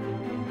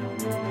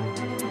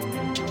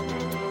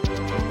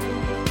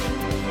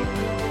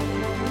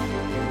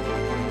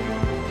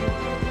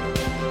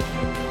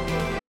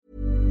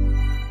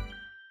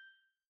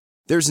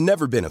 There's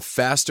never been a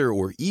faster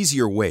or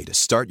easier way to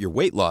start your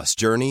weight loss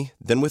journey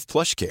than with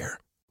PlushCare.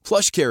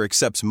 PlushCare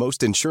accepts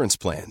most insurance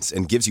plans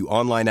and gives you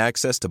online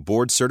access to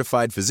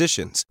board-certified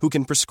physicians who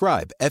can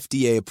prescribe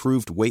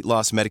FDA-approved weight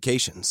loss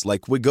medications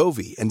like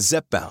Wegovy and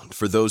Zepbound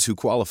for those who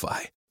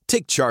qualify.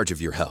 Take charge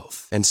of your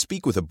health and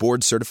speak with a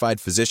board-certified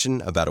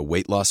physician about a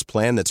weight loss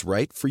plan that's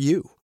right for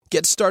you.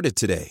 Get started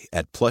today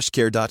at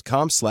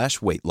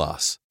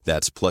plushcare.com/weightloss.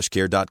 That's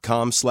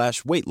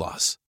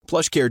plushcare.com/weightloss.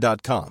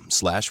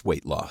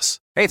 plushcare.com/weightloss.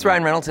 Hey, it's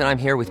Ryan Reynolds, and I'm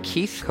here with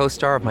Keith,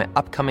 co-star of my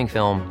upcoming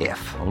film,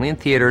 If, only in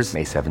theaters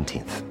May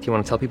 17th. Do you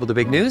want to tell people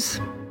the big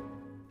news?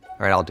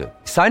 All right, I'll do it.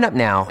 Sign up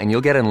now and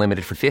you'll get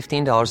unlimited for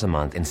 $15 a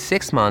month and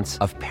 6 months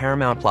of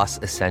Paramount Plus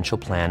Essential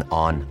Plan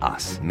on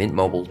us.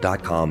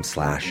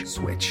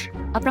 MintMobile.com/switch.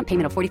 Upfront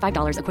payment of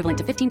 $45 equivalent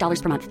to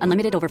 $15 per month.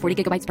 Unlimited over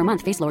 40 gigabytes per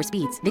month. Face lower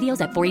speeds.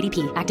 Videos at 480p.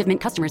 Active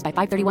Mint customers by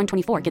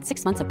 531.24 get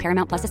 6 months of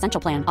Paramount Plus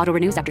Essential Plan. Auto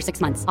renews after 6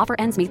 months. Offer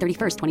ends May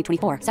 31st,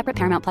 2024. Separate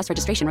Paramount Plus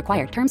registration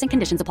required. Terms and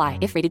conditions apply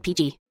if rated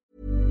PG.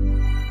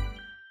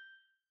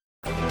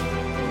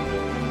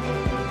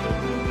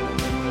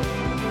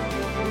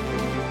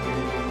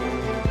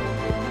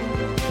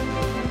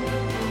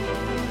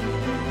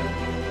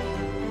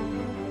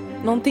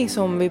 Någonting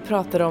som vi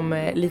pratade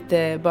om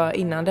lite bara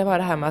innan, det var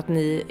det här med att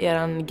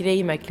eran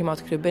grej med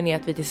klimatklubben är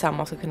att vi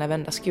tillsammans ska kunna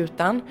vända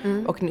skutan.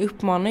 Och ni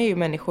uppmanar ju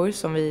människor,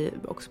 som vi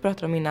också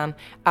pratade om innan,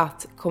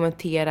 att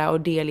kommentera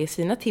och delge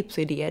sina tips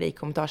och idéer i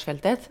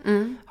kommentarsfältet.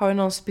 Har du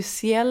någon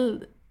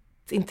speciell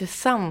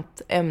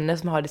intressant ämne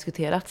som har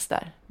diskuterats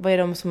där? Vad är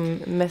de som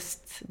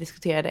mest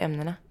diskuterade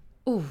ämnena?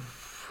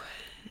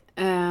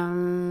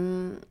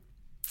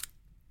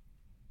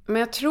 Men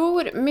jag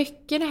tror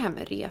mycket det här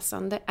med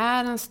resande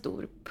är en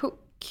stor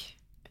puck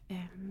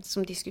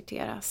som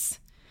diskuteras.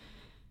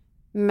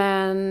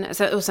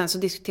 Och sen så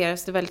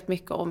diskuteras det väldigt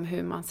mycket om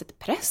hur man sätter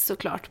press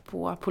såklart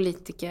på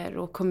politiker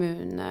och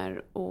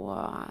kommuner och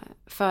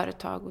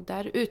företag. Och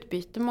där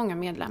utbyter många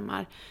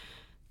medlemmar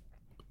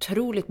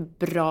otroligt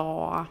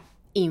bra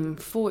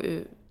info.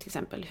 Till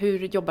exempel, hur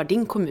jobbar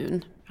din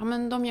kommun? Ja,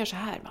 men de gör så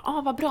här.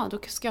 Vad bra, då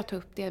ska jag ta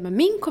upp det med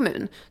min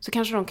kommun. Så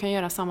kanske de kan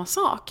göra samma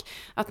sak.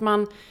 Att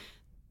man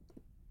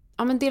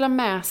delar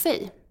med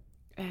sig.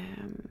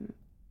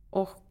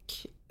 Och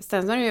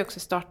sen har det ju också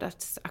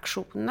startats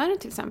aktioner.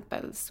 Till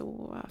exempel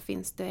så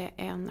finns det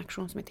en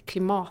aktion som heter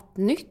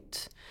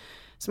Klimatnytt.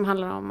 Som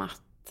handlar om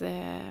att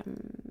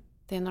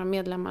det är några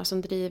medlemmar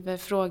som driver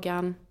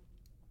frågan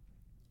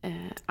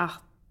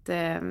att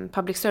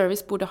public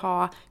service borde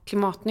ha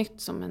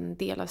Klimatnytt som en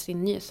del av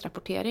sin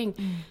nyhetsrapportering.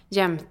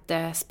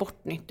 Jämte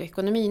Sportnytt och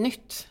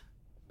Ekonominytt.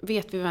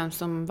 Vet vi vem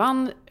som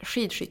vann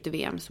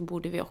skidskytte-VM så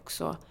borde vi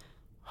också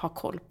ha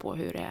koll på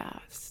hur det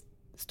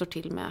står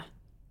till med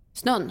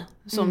snön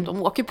som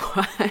de åker på.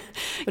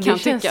 Och det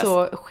känns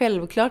så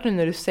självklart nu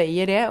när du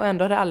säger det, och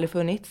ändå har det aldrig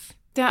funnits.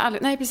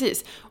 Nej,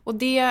 precis. Och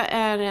det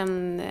är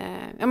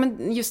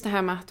just det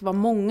här med att vara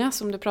många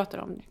som du pratar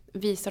om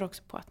visar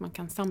också på att man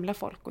kan samla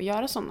folk och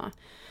göra sådana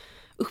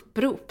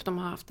upprop. De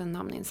har haft en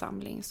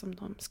namninsamling som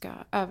de ska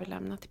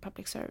överlämna till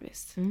public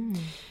service.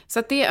 Så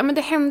att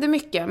det händer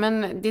mycket,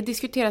 men det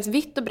diskuteras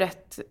vitt och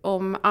brett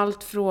om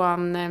allt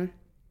från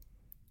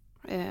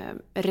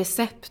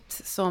recept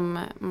som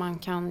man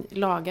kan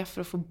laga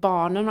för att få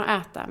barnen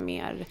att äta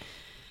mer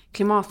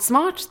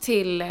klimatsmart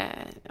till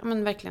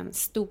verkligen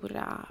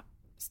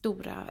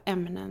stora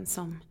ämnen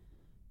som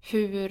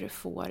hur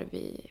får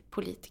vi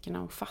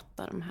politikerna att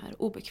fatta de här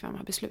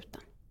obekväma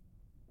besluten.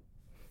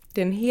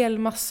 Det är en hel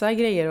massa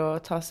grejer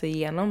att ta sig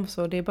igenom,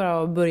 så det är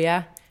bara att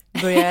börja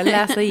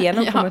läsa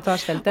igenom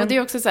kommentarsfälten. Och det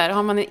är också så här,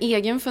 har man en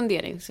egen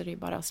fundering så är det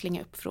bara att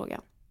slänga upp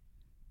frågan.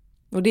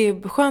 Och det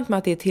är skönt med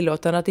att det är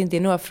tillåtande, att det inte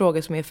är några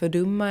frågor som är för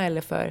dumma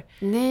eller för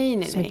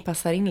som inte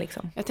passar in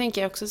liksom. Jag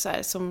tänker också så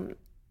här,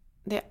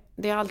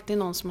 det är alltid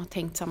någon som har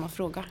tänkt samma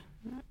fråga.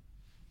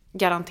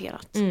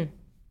 Garanterat.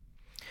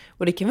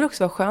 Och det kan väl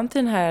också vara skönt i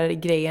den här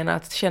grejen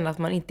att känna att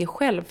man inte är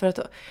själv. För att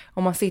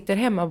om man sitter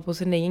hemma på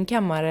sin egen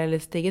kammare eller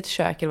sitt eget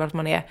kök eller vart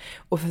man är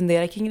och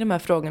funderar kring de här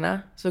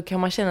frågorna, så kan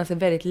man känna sig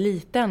väldigt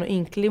liten och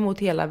ynklig mot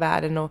hela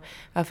världen, och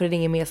varför är det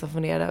ingen mer som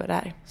funderar över det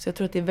här. Så jag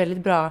tror att det är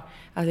väldigt bra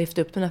att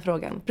lyfta upp den här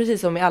frågan.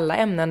 Precis som i alla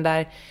ämnen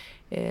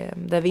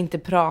där vi inte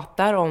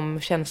pratar om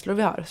känslor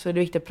vi har, så är det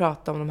viktigt att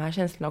prata om de här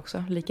känslorna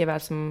också. Lika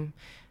väl som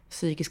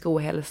psykisk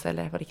ohälsa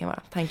eller vad det kan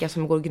vara. Tankar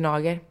som går och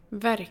gnager.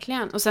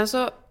 Verkligen. Och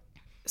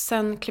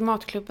sen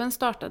klimatklubben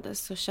startade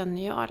så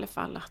känner jag i alla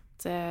fall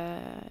att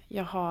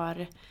jag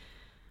har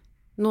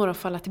några att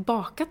falla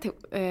tillbaka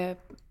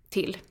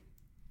till.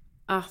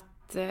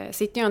 Att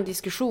sitter jag i en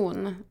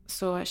diskussion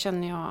så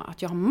känner jag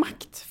att jag har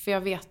makt. För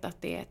jag vet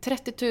att det är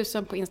 30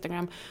 000 på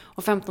Instagram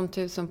och 15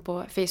 000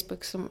 på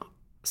Facebook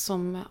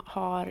som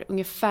har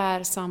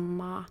ungefär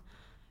samma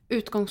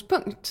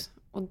utgångspunkt.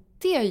 Och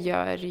det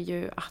gör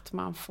ju att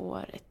man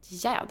får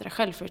ett jädra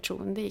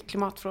självförtroende i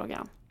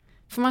klimatfrågan.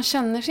 För man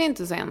känner sig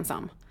inte så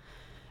ensam.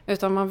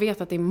 Utan man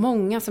vet att det är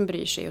många som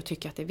bryr sig och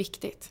tycker att det är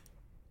viktigt.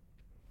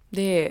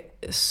 Det är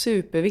en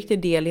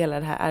superviktig del i hela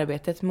det här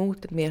arbetet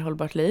mot ett mer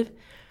hållbart liv.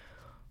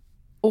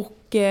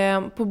 Och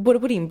både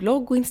på din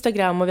blogg och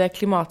Instagram och via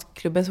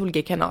Klimatklubbens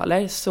olika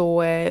kanaler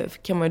så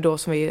kan man ju då,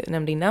 som vi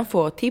nämnde innan,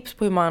 få tips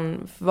på hur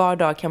man var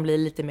dag kan bli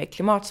lite mer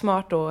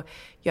klimatsmart och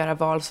göra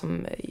val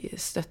som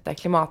stöttar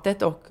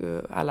klimatet och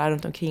alla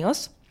runt omkring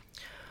oss.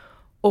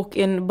 Och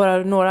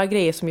bara några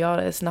grejer som jag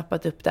har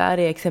snappat upp där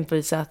är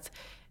exempelvis att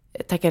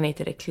tacka nej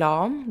till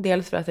reklam.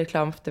 Dels för att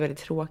reklam ofta är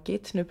väldigt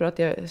tråkigt. Nu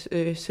pratar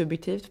jag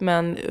subjektivt,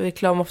 men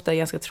reklam ofta är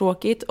ganska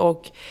tråkigt.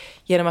 Och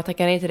genom att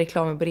tacka nej till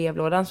reklam i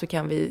brevlådan så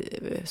kan vi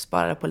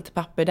spara på lite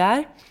papper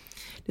där.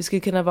 Det skulle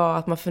kunna vara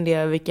att man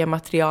funderar vilka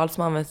material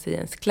som används i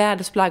ens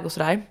klädesplagg och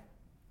sådär.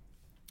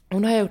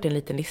 Och nu har jag gjort en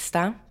liten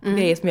lista på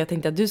grejer som jag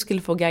tänkte att du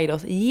skulle få guida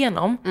oss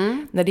igenom.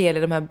 När det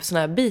gäller de här såna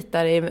här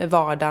bitar i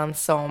vardagen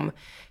som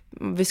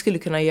vi skulle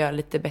kunna göra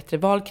lite bättre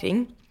val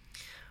kring.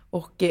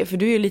 Och för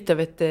du är ju lite av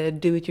ett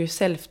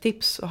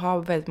do-it-yourself-tips och har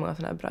väldigt många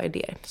sådana här bra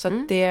idéer. Så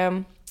att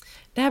det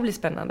här blir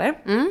spännande.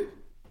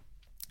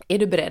 Är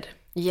du beredd?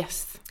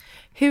 Yes.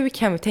 Hur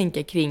kan vi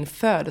tänka kring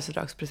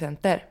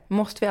födelsedagspresenter?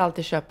 Måste vi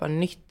alltid köpa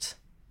nytt?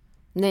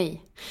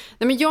 Nej,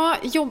 men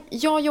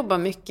jag jobbar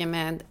mycket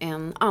med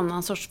en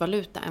annan sorts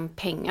valuta än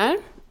pengar.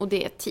 Och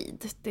det är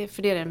tid.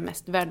 För det är den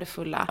mest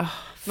värdefulla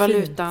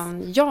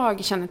valutan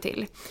jag känner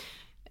till.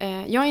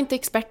 Jag är inte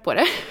expert på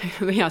det,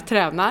 men jag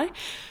tränar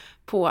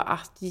på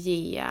att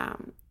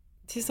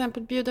till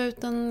exempel bjuda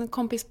ut en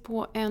kompis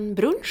på en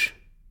brunch.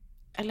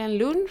 Eller en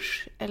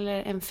lunch,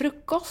 eller en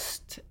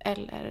frukost,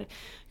 eller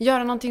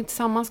göra någonting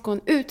tillsammans,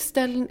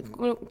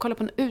 kolla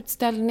på en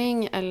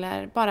utställning,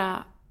 eller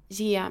bara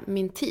ge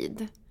min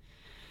tid.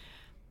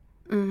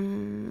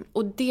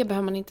 Och det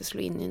behöver man inte slå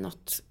in i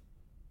något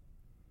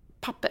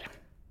papper.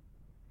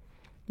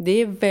 Det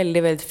är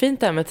väldigt, väldigt fint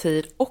där med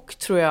tid, och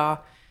tror jag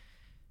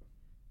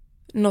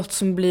något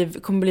som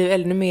kommer bli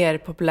ännu mer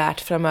populärt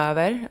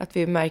framöver. Att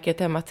vi märker att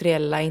det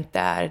materiella inte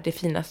är det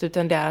finaste,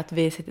 utan det är att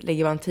vi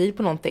lägger en tid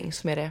på någonting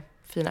som är det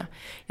fina.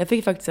 Jag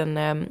fick faktiskt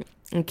en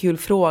kul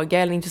fråga,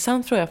 eller en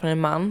intressant fråga från en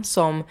man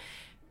som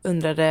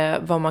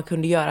undrade vad man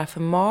kunde göra för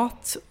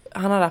mat.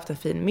 Han hade haft en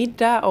fin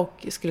middag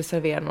och skulle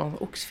servera någon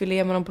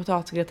oxfilé med någon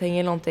potatisgratäng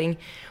eller någonting.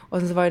 Och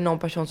sen så var det någon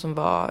person som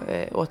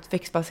åt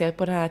växtbaserat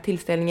på den här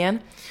tillställningen.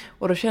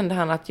 Och då kände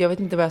han att jag vet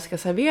inte vad jag ska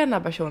servera den här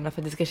personen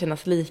för att det ska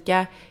kännas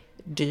lika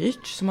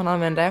dyrt som han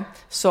använde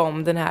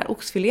som den här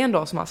oxfilén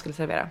då som han skulle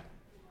servera.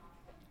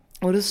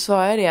 Och då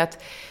sa jag det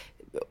att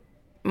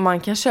man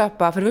kan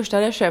köpa, för det första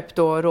hade jag köpt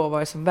då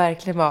råvaror som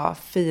verkligen var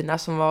fina,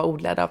 som var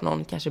odlade av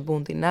någon kanske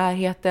bonde i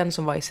närheten,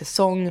 som var i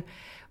säsong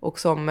och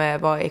som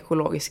var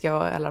ekologiska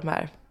och alla de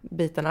här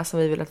bitarna som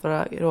vi vill att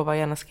våra råvaror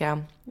gärna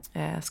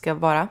ska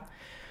vara.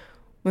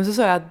 Men så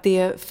sa jag att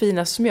det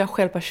fina som jag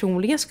själv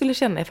personligen skulle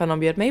känna ifall någon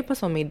bjöd mig på en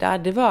sån middag,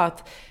 det var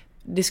att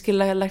det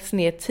skulle ha lagts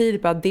ner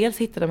tid på att dels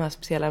hitta de här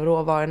speciella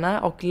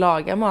råvarorna och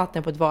laga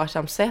maten på ett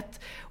varsamt sätt.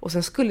 Och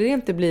sen skulle det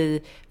inte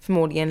bli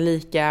förmodligen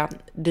lika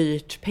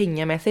dyrt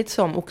pengamässigt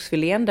som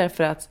oxfilén,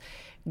 därför att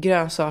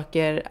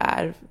grönsaker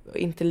är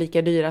inte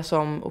lika dyra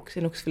som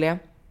en oxfilé.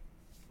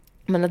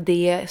 Men att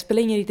det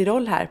spelar ingen riktig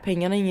roll här.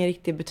 Pengarna har ingen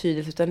riktig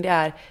betydelse, utan det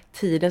är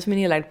tiden som är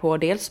nedlagd på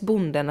dels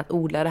bonden att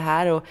odla det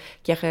här och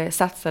kanske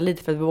satsa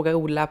lite för att våga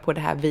odla på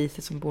det här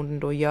viset som bonden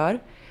då gör.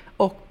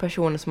 Och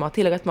personen som har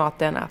tillagat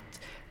maten att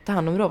ta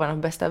hand om råvarorna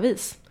på bästa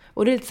vis.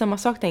 Och det är lite samma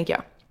sak, tänker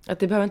jag. Att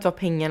det behöver inte vara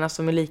pengarna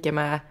som är lika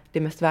med det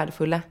mest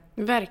värdefulla.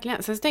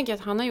 Verkligen. Sen så tänker jag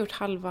att han har gjort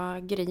halva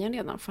grejen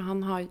redan. För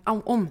han har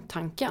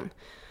omtanken.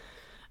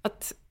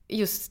 Att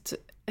just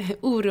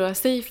oroa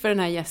sig för den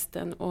här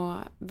gästen och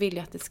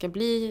vilja att det ska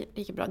bli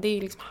lika bra. Det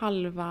är liksom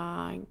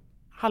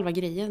halva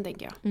grejen,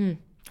 tänker jag.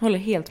 Håller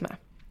helt med.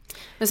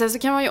 Men sen så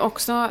kan man ju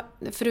också,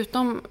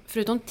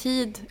 förutom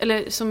tid,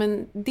 eller som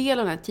en del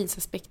av den här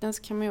tidsaspekten,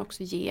 så kan man ju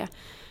också ge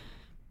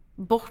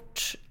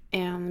bort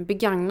en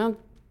begagnad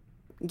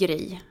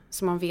grej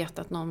som man vet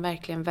att någon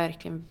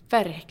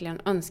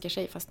verkligen önskar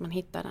sig, fast man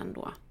hittar den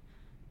då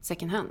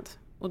second hand.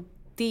 Och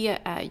det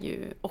är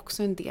ju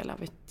också en del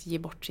av att ge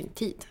bort sin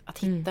tid, att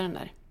hitta den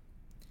där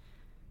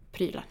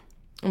prylen.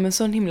 Men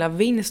sån himla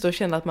vinst och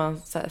känna att man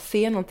så här,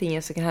 ser någonting i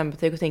en second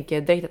hand-butik och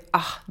tänker direkt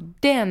att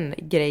den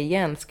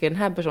grejen ska den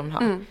här personen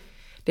ha.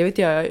 Det vet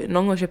jag,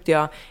 någon gång köpte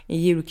jag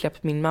en julklapp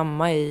till min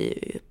mamma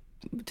i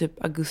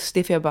typ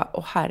augusti, för jag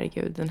bara,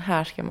 herregud, den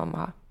här ska mamma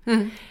ha.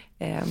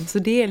 Så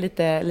det är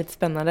lite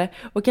spännande.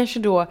 Och kanske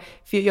då,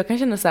 för jag kan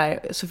känna så här,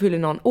 så fyller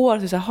någon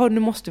år, så här, nu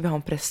måste vi ha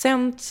en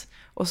present.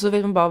 Och så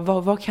vet man bara,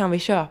 vad kan vi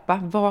köpa?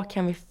 Vad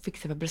kan vi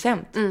fixa för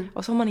present?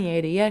 Och så har man inga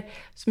idéer.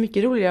 Så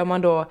mycket roligare om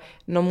man då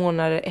några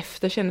månader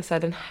efter känner så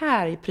här, den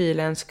här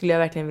prylen skulle jag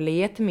verkligen vilja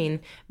ge till min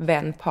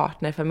vän,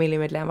 partner,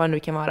 familjemedlem, vad det nu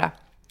kan vara.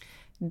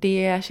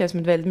 Det känns som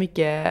ett väldigt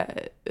mycket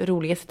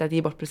roligare sätt att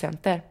ge bort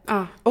presenter.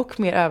 Och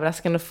mer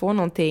överraskande att få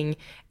någonting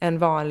en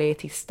vanlig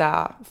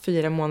tisdag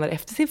 4 månader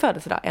efter sin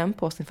födelsedag än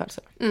på sin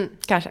födelsedag.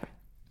 Kanske.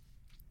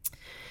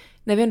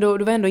 När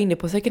du var ändå inne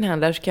på second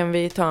hand där, så kan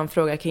vi ta en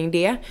fråga kring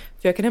det.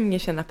 För jag kan nämligen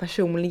känna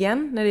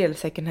personligen när det gäller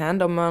second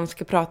hand, om man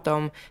ska prata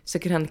om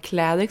second hand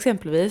kläder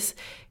exempelvis,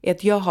 är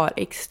att jag har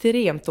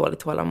extremt dåligt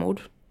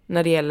tålamod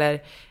när det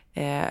gäller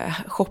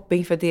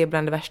shopping, för det är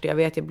bland det värsta jag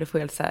vet. Jag blir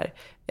helt så här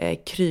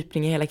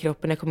krypning i hela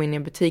kroppen när jag kommer in i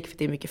en butik, för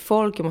det är mycket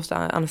folk, jag måste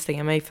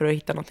anstränga mig för att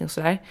hitta någonting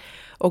sådär.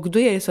 Och då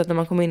är det så att när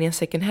man kommer in i en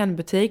second hand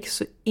butik,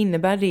 så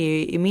innebär det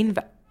ju i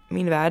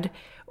min värld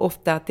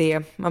ofta att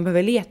man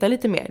behöver leta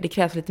lite mer. Det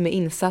krävs lite mer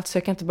insats, så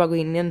jag kan inte bara gå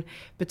in i en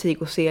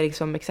butik och se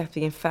liksom exakt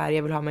vilken färg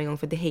jag vill ha med en gång,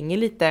 för det hänger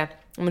lite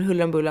om en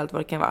huller och bull, allt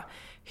vad det kan vara.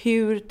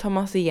 Hur tar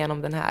man sig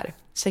igenom den här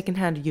second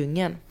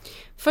hand-djungeln?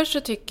 Först så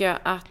tycker jag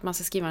att man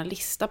ska skriva en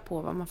lista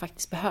på vad man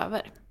faktiskt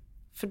behöver.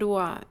 För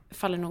då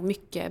faller nog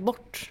mycket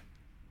bort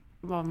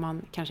vad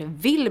man kanske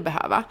vill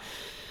behöva.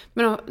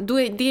 Men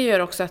det gör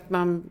också att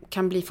man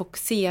kan bli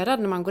fokuserad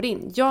när man går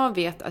in. Jag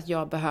vet att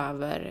jag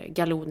behöver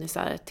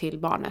galonisar till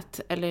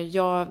barnet. Eller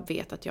jag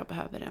vet att jag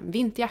behöver en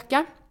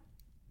vinterjacka.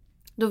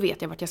 Då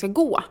vet jag vart jag ska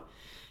gå.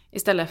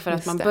 Istället för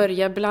att man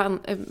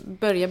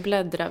börjar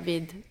bläddra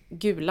vid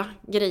gula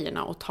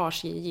grejerna och tar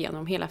sig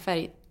igenom hela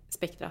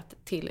färgspektrat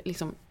till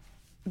liksom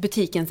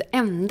butikens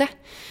ände.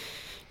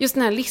 Just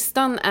den här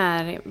listan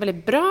är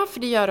väldigt bra, för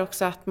det gör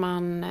också att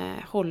man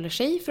håller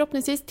sig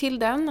förhoppningsvis till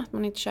den. Att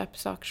man inte köper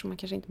saker som man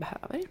kanske inte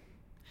behöver.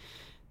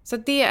 Så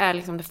det är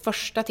liksom det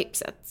första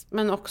tipset.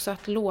 Men också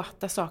att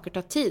låta saker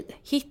ta tid.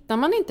 Hittar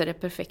man inte det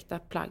perfekta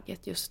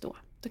plagget just då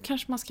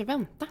kanske man ska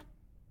vänta.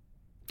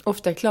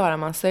 Ofta klarar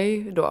man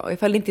sig då.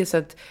 Ifall det inte är så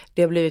att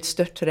det har blivit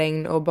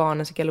störtregn och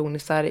barnens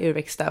galonisar är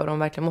urväxta och de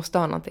verkligen måste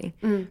ha någonting.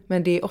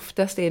 Men det är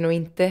oftast är nog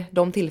inte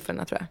de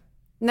tillfällena, tror jag.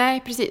 Nej,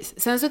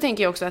 precis. Sen så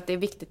tänker jag också att det är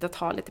viktigt att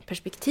ha lite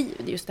perspektiv.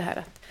 Det är just det här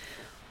att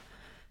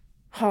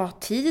ha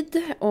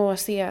tid och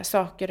se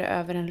saker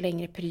över en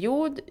längre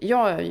period.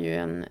 Jag är ju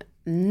en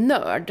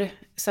nörd,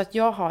 så att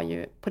jag har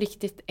ju på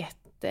riktigt ett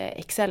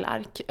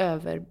Excel-ark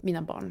över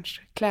mina barns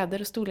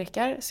kläder och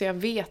storlekar. Så jag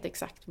vet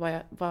exakt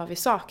vad vi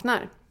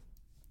saknar.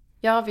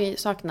 Ja, vi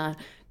saknar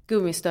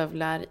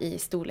gummistövlar i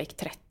storlek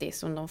 30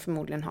 som de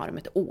förmodligen har om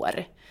ett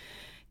år.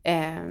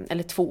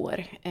 Eller 2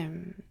 år.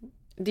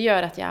 Det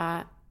gör att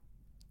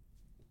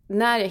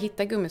när jag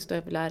hittar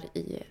gummistövlar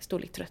i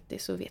storlek 30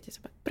 så vet jag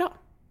så bra.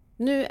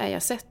 Nu är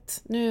jag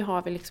sett. Nu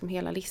har vi liksom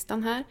hela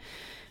listan här.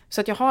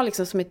 Så att jag har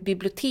liksom som ett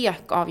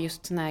bibliotek av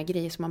just såna här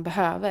grejer som man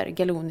behöver.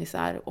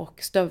 Galonisar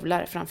och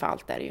stövlar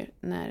framförallt är det ju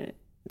när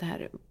det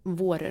här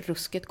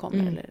vårrusket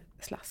kommer eller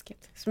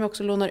slasket. Som jag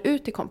också lånar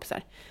ut till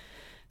kompisar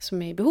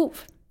som är i behov.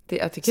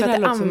 Jag tycker det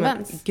låter som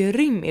en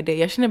grym idé.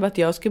 Jag känner bara att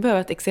jag skulle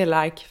behöva ett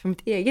Excel-ark för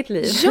mitt eget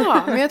liv.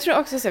 Ja, men jag tror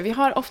också så. Vi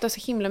har ofta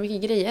så himla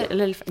mycket grejer.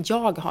 Eller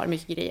jag har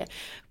mycket grejer.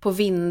 På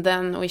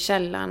vinden och i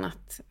källaren.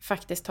 Att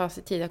faktiskt ta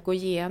sig tid att gå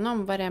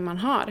igenom vad det är man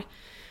har.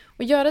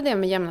 Och göra det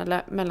med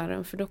jämna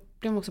mellanrum. För då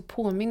blir man också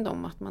påmind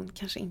om att man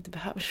kanske inte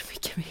behöver så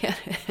mycket mer.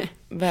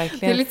 Verkligen.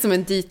 Det är lite som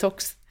en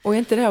detox. Och är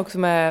inte det här också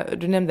med,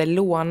 du nämnde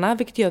låna,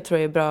 vilket jag tror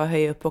är bra att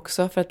höja upp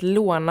också. För att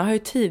låna har ju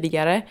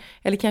tidigare,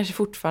 eller kanske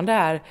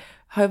fortfarande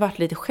har ju varit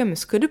lite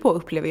skämskudde på,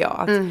 upplever jag.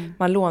 Att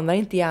man lånar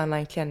inte gärna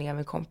en klänning av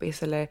en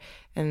kompis eller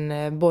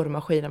en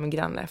borrmaskin av en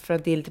granne. För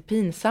att det är lite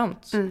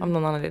pinsamt av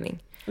någon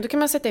anledning. Och då kan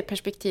man sätta i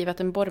perspektiv att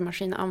en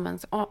borrmaskin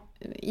används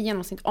i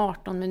genomsnitt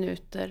 18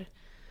 minuter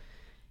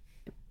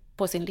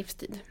på sin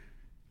livstid.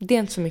 Det är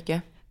inte så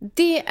mycket.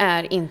 Det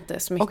är inte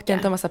så mycket. Och det är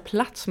inte en massa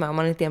plats med. Om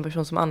man inte är en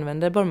person som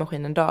använder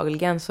borrmaskinen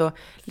dagligen så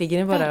ligger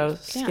den bara där och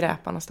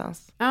skräpar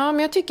någonstans. Ja,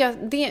 men jag tycker att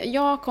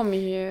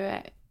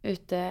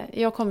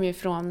jag kommer ju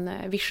från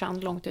Vischan,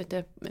 långt ute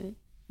i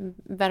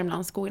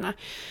Värmlandsskogarna.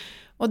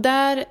 Och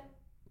där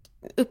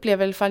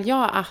upplever i alla fall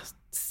jag att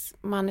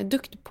man är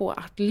duktig på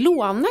att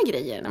låna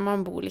grejer när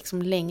man bor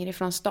liksom längre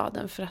ifrån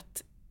staden. För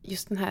att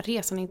just den här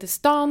resan in till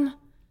stan,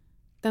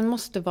 den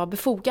måste vara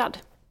befogad.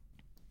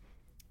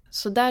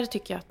 Så där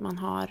tycker jag att man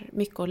har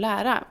mycket att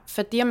lära.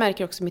 För att jag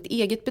märker också mitt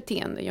eget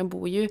beteende. Jag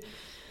bor ju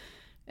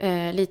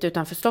lite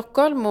utanför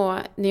Stockholm och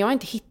när jag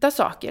inte hittar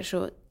saker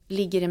så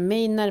ligger det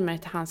mig närmare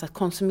till hands att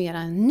konsumera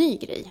en ny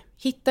grej.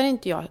 Hittar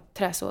inte jag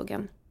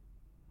träsågen,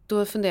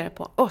 då funderar jag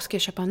på, ska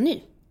jag köpa en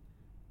ny?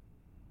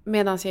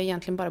 Medan jag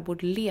egentligen bara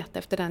borde leta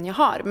efter den jag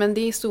har. Men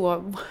det är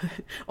så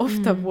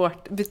ofta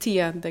vårt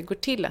beteende går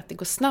till, att det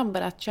går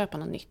snabbare att köpa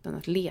något nytt än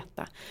att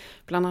leta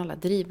bland alla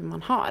driver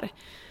man har.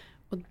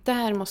 Och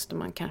där måste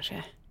man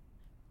kanske,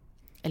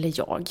 eller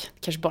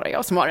kanske bara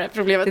jag som har det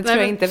problemet. Det tror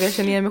jag inte, för jag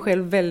känner igen mig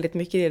själv väldigt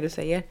mycket i det du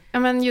säger. Ja,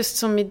 men just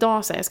som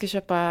idag så jag ska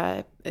köpa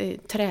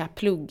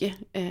träplugg.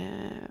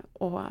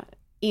 Och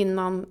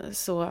innan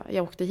så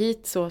jag åkte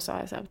hit så sa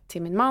jag så här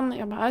till min man,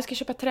 jag ska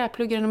köpa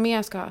träplugg, eller något mer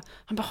jag ska ha.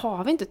 Han bara,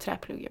 har vi inte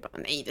träplugg? Jag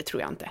bara, nej det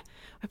tror jag inte.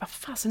 Och jag bara,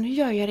 fasen nu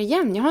gör jag det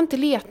igen. Jag har inte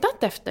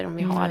letat efter om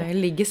vi har. Det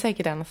ligger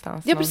säkert där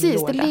någonstans. Ja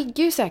precis, det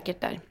ligger ju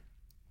säkert där.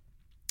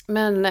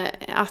 Men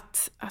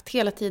att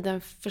hela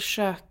tiden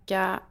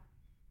försöka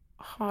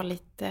ha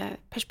lite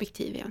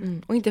perspektiv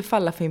igen. Och inte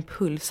falla för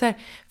impulser.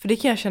 För det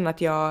kan jag känna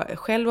att jag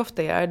själv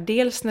ofta gör.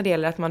 Dels när det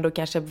gäller att man då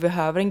kanske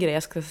behöver en grej.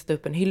 Jag ska sätta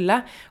upp en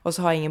hylla och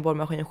så har jag ingen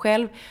borrmaskin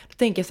själv. Då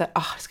tänker jag så här,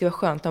 det ska vara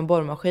skönt att ha en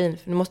borrmaskin.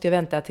 För nu måste jag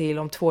vänta till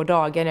om 2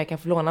 dagar när jag kan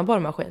få låna en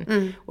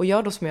borrmaskin. Och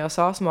jag då, som jag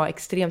sa, som har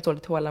extremt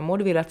dåligt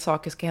tålamod, vill att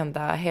saker ska hända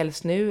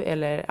helst nu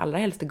eller allra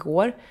helst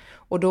igår.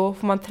 Och då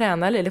får man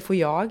träna, eller får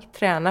jag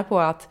träna på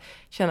att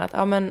känna att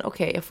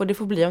det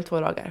får bli om 2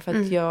 dagar. För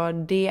att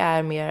det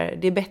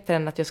är bättre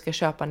än att jag ska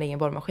köpa en egen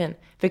borrmaskin.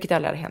 Vilket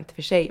aldrig har hänt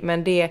för sig.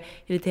 Men det är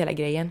lite hela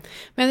grejen.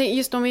 Men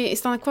just om vi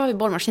stannar kvar vid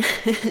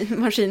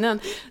borrmaskinen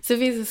så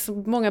finns det så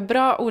många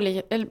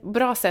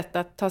bra sätt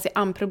att ta sig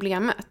an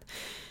problemet.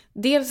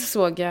 Dels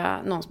såg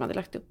jag någon som hade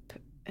lagt upp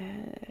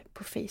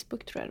på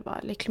Facebook, tror jag det var,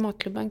 eller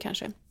Klimatklubben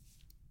kanske.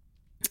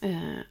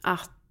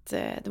 Att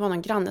det var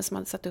någon granne som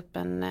hade satt upp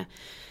en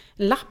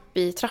lapp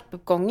i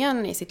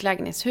trappuppgången i sitt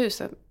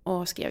lägenhetshus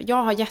och skrev,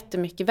 jag har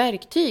jättemycket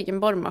verktyg, en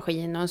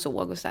borrmaskin och en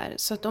såg och så här.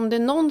 Så att om det är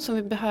någon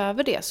som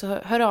behöver det så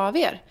hör av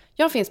er.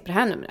 Jag finns på det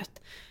här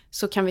numret.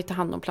 Så kan vi ta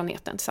hand om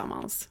planeten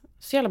tillsammans.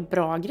 Så jävla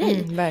bra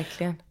grej.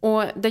 Verkligen.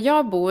 Och där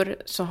jag bor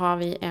så har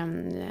vi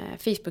en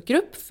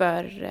Facebookgrupp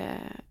för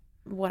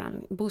vår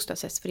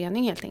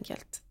bostadsrättsförening helt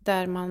enkelt.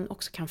 Där man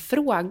också kan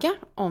fråga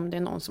om det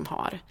är någon som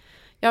har.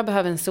 Jag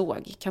behöver en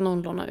såg, kan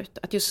någon låna ut?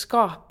 Att just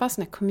skapa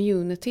såna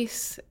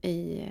communities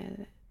i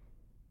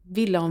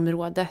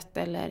villaområdet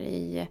eller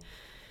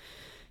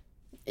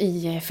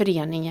i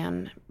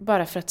föreningen.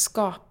 Bara för att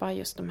skapa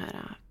just de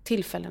här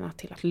tillfällena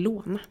till att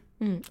låna.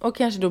 Och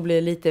kanske då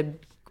bli lite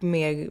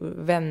mer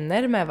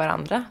vänner med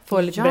varandra.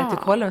 Få lite bättre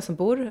koll vem som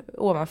bor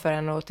ovanför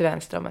en och till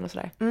vänster om en och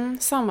sådär.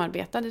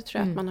 Samarbeta, det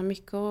tror jag att man har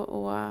mycket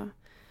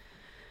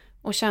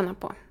att tjäna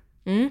på.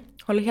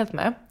 Håller helt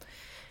med.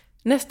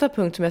 Nästa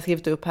punkt som jag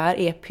skrivit upp här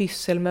är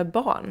pyssel med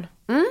barn.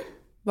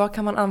 Vad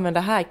kan man använda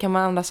här? Kan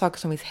man använda saker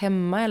som finns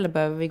hemma eller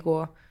behöver vi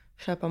gå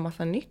och köpa en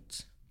massa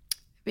nytt?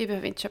 Vi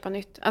behöver inte köpa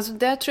nytt. Alltså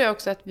där tror jag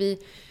också att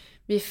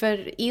vi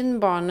för in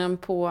barnen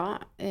på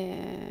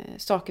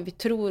saker vi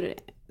tror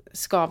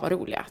ska vara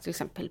roliga. Till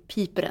exempel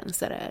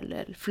piprensare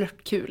eller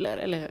flörtkulor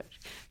eller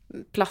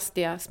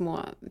plastiga små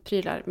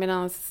prylar.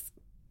 Medan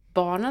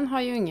barnen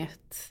har ju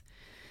inget...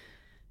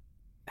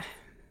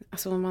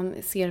 Alltså om man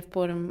ser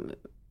på dem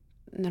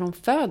när de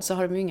föds så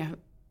har de ju inga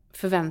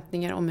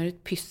förväntningar om hur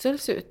ett pyssel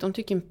ser ut. De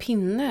tycker en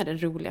pinne är det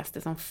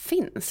roligaste som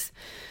finns.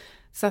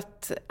 Så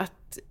att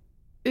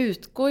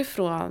utgå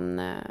ifrån,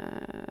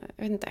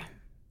 jag vet inte,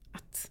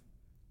 att...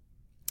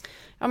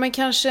 Ja men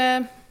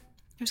kanske,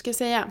 hur ska jag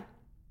säga?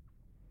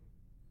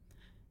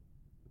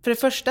 För det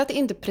första att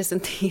inte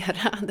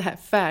presentera det här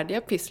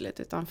färdiga pysslet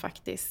utan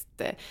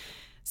faktiskt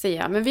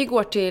säga, men vi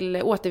går till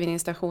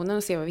återvinningsstationen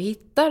och ser vad vi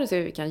hittar och ser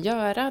vad vi kan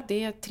göra.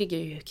 Det triggar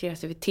ju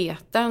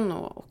kreativiteten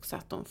och också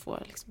att de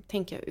får liksom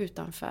tänka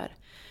utanför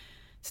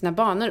sina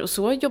banor. Och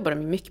så jobbar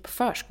de mycket på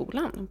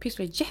förskolan. De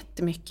pysslar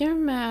jättemycket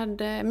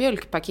med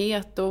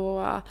mjölkpaket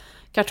och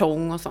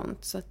kartong och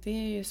sånt. Så att det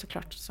är ju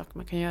såklart saker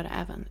man kan göra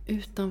även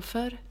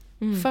utanför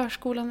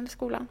förskolan eller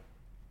skolan.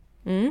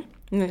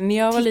 När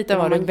jag var liten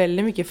var det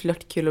väldigt mycket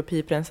flörtkulor och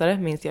piprensare,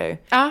 minns jag ju.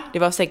 Ja. Det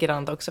var säkert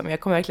annat också, men jag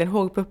kommer verkligen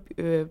ihåg på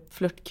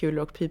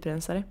flörtkulor och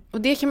piprensare.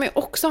 Och det kan man ju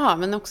också ha,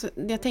 men också,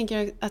 jag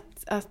tänker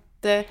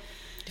att det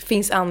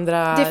finns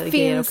andra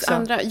grejer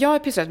också. Jag har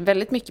pysslat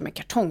väldigt mycket med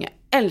kartong. Jag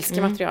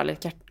älskar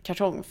materialet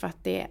kartong för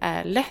att det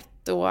är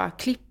lätt att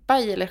klippa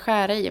i eller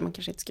skära i. Man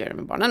kanske inte ska göra det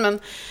med barnen, men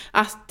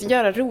att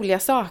göra roliga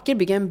saker.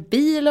 Bygga en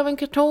bil av en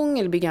kartong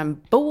eller bygga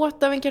en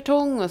båt av en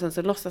kartong och sen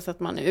så låtsas att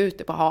man är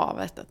ute på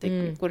havet. Att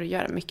det går att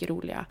göra mycket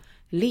roliga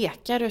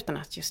lekar utan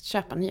att just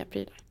köpa nya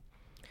prylar.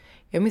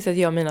 Jag minns att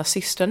jag och mina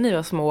systrar när vi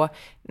var små,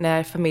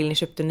 när familjen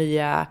köpte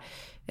nya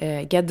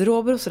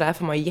garderober och sådär,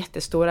 för man har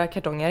jättestora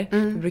kartonger.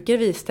 Då brukar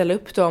vi ställa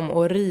upp dem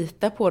och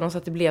rita på dem så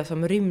att det blev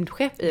som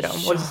rymdskepp i dem.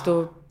 Ja. Och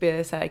så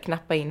så här,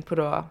 knappa in på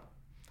då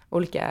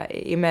olika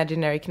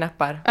imaginary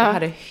knappar. Ja. Vi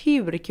hade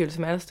hur kul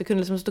som helst. Det kunde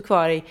liksom stå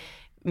kvar i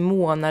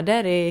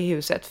månader i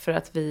huset för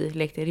att vi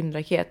lekte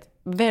rymdraket.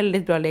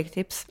 Väldigt bra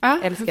lektips. Ja,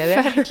 älskar det.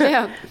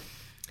 Verkligen.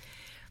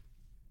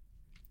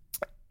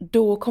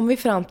 Då kommer vi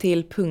fram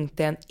till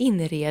punkten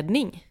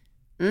inredning.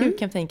 Hur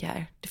kan vi tänka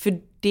här? För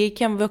det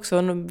kan vi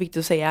också vara viktigt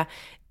att säga.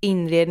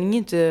 Inredning är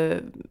inte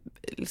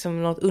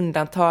liksom något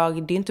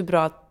undantag. Det är inte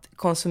bra att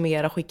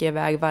konsumera och skicka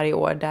iväg varje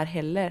år där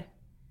heller.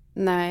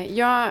 Nej,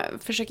 jag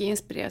försöker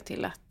inspirera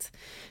till att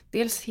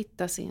dels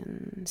hitta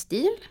sin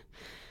stil,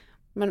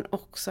 men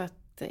också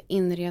att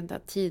inreda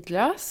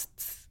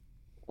tidlöst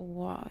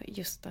och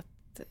just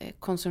att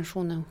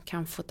konsumtionen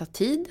kan få ta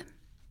tid.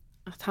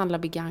 Att handla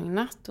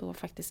begagnat och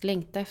faktiskt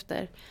längta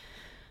efter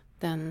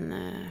den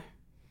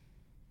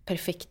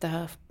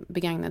perfekta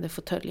begagnade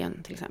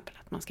fåtöljen till exempel,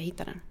 att man ska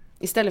hitta den.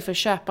 Istället för att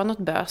köpa något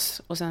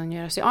bös och sen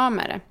göra sig av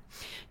med det.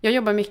 Jag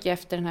jobbar mycket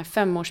efter den här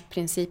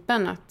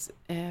 5-årsprincipen. Att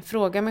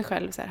fråga mig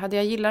själv, så här, hade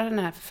jag gillat den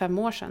här för 5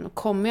 år sedan? Och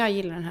kommer jag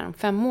gilla den här om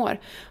 5 år?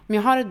 Om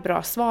jag har ett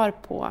bra svar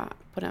på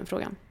den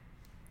frågan,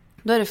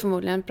 då är det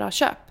förmodligen ett bra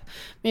köp.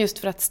 Men just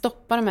för att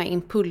stoppa de här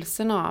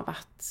impulserna av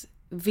att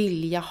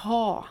vilja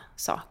ha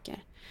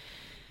saker.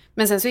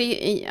 Men sen så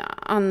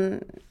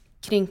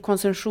kring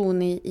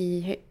konsumtion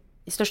i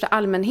största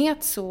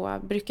allmänhet så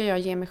brukar jag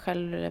ge mig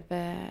själv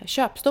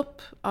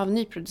köpstopp av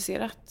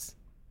nyproducerat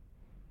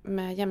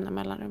med jämna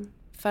mellanrum.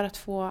 För att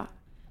få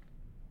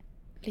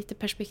lite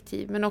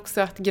perspektiv, men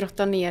också att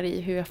grotta ner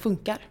i hur jag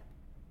funkar.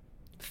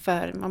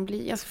 För man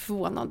blir ganska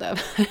förvånad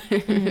över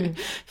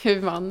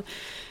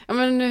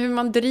hur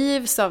man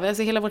drivs av.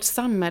 Alltså hela vårt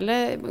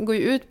samhälle går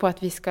ju ut på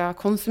att vi ska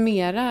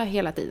konsumera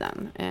hela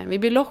tiden. Vi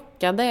blir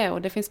lockade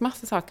och det finns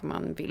massa saker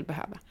man vill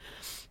behöva,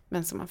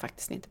 men som man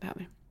faktiskt inte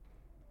behöver.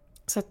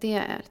 Så att det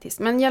är trist.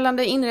 Men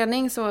gällande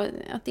inredning, så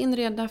att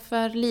inreda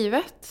för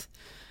livet.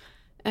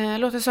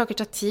 Låta saker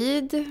ta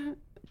tid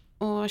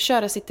och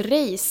köra sitt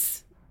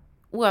race.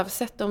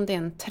 Oavsett om det är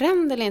en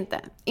trend eller inte.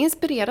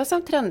 Inspireras av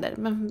trender,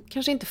 men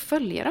kanske inte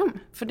följa dem.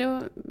 För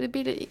då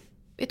blir det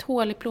ett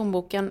hål i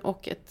plånboken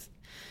och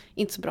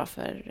inte så bra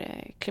för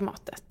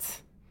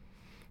klimatet.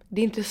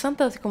 Det är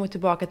intressant att komma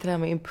tillbaka till det här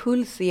med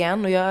impuls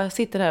igen. Och jag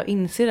sitter här och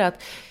inser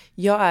att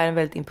jag är en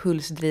väldigt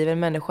impulsdriven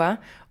människa.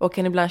 Och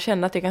kan ibland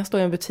känna att jag kan stå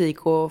i en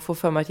butik och få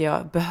för mig att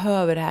jag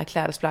behöver det här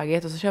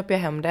klädesplagget. Och så köper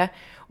jag hem det.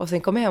 Och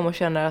sen kommer jag hem och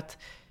känner att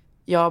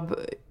jag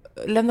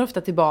lämnar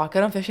ofta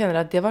tillbaka dem. För jag känner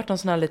att det har varit någon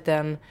sån här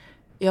liten...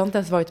 Jag har inte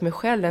ens varit mig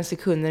själv den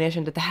sekunden när jag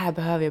kände att det här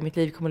behöver jag, mitt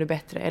liv kommer bli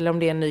bättre. Eller om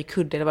det är en ny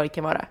kudde eller vad det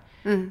kan vara.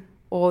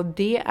 Och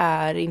det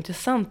är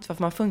intressant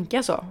varför man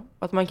funkar så.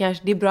 Att man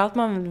kanske, det är bra att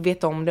man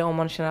vet om det om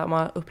man känner att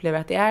man upplever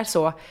att det är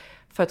så.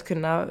 För att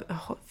kunna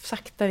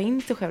sakta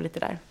in sig själv lite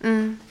där.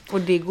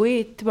 Och det går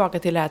ju tillbaka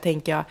till det här,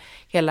 tänker jag,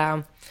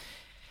 hela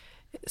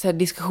så här,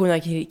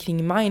 diskussioner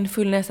kring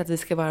mindfulness. Att vi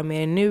ska vara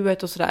mer i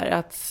nuet och sådär.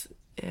 Att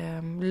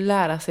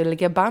lära sig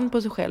lägga band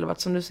på sig själv.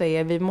 Att som du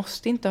säger, vi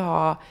måste inte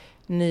ha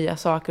nya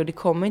saker. Och det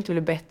kommer inte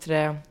bli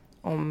bättre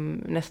om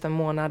nästa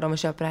månad om vi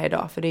köper det här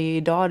idag. För det är ju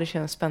idag det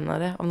känns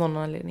spännande av någon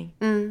anledning.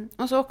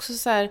 Och så också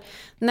så här,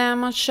 när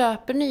man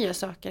köper nya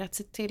saker, att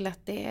se till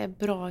att det är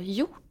bra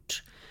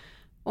gjort.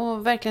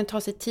 Och verkligen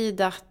ta sig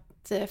tid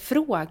att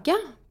fråga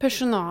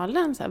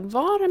personalen. Så här,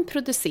 var den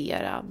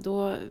producerad?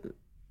 Och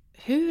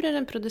hur är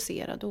den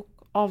producerad? Och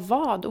av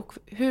vad? Och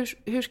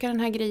hur ska den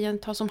här grejen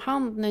tas om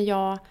hand när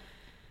jag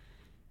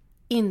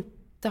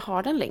inte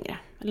har den längre?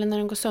 Eller när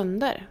den går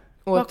sönder?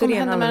 Vad kommer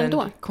hända med den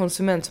då?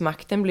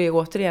 Konsumentmakten blir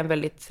återigen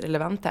väldigt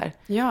relevant här.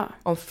 Ja.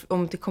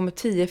 Om det kommer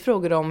 10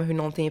 frågor om hur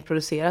någonting är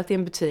producerat i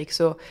en butik,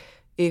 så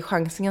är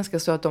chansen ganska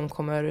stor att de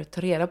kommer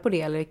ta reda på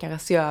det eller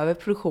kanske se över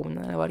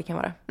produktionen eller vad det kan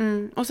vara.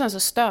 Och sen så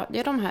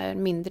stödjer de här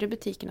mindre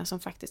butikerna som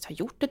faktiskt har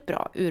gjort ett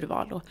bra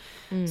urval och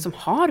som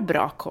har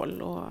bra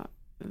koll.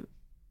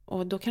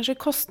 Och då kanske det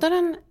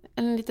kostar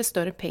en lite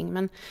större peng,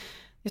 men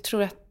jag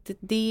tror att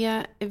det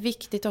är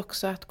viktigt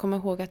också att komma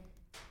ihåg att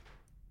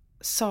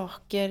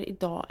saker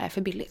idag är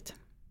för billigt.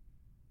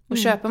 Och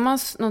köper man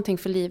någonting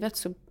för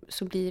livet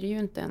så blir det ju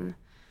inte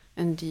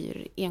en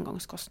dyr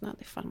engångskostnad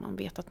ifall man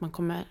vet att man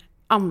kommer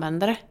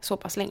använda det så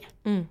pass länge.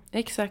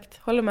 Exakt,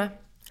 håller med.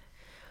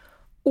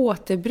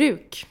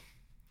 Återbruk.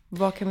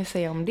 Vad kan vi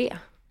säga om det?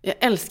 Jag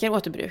älskar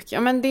återbruk. Ja,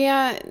 men det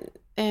är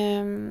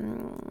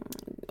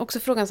också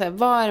frågan så här,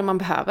 vad är det man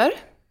behöver?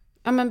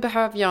 Ja, men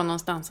behöver jag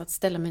någonstans att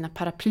ställa mina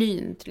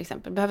paraplyn till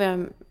exempel? Behöver jag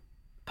en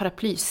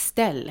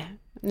paraplyställ?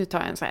 Nu tar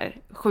jag en så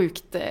här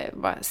sjukt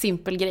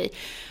simpel grej.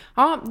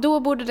 Ja, då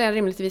borde det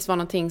rimligtvis vara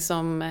någonting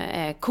som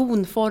är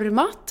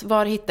konformat.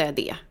 Var hittar jag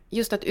det?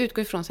 Just att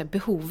utgå ifrån så här,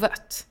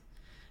 behovet.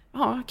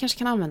 Ja, jag kanske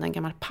kan använda en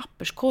gammal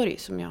papperskorg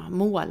som jag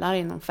målar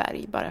i någon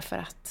färg bara för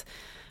att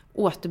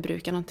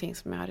återbruka någonting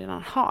som jag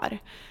redan har.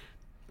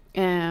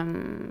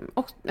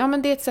 Och, ja,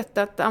 men det är ett sätt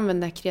att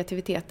använda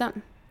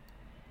kreativiteten.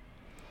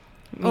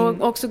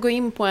 Och också gå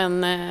in på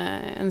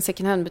en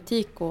second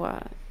hand-butik och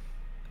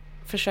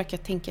försöka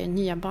tänka i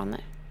nya banor.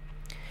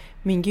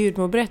 Min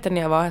gudmor berättade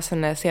när jag var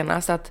här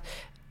senast att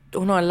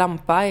hon har en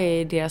lampa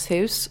i deras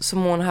hus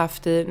som hon har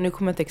haft i, nu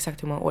kommer jag inte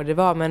exakt hur många år det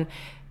var, men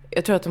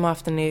jag tror att de har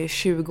haft den i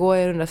 20 år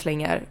i runda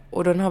slängar.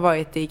 Och den har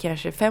varit i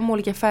kanske 5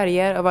 olika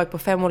färger och varit på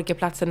 5 olika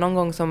platser. Någon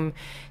gång som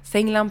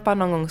sänglampa,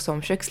 någon gång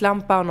som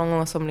kökslampa och någon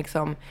gång som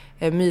liksom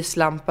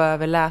myslampa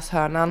över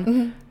läshörnan.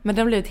 Men den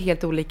har blivit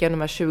helt olika under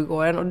de här 20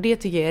 åren. Och det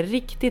tycker jag är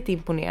riktigt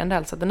imponerande.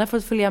 Alltså. Den har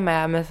fått följa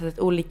med sett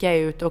olika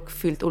ut och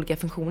fyllt olika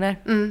funktioner.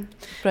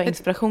 Bra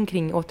inspiration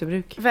kring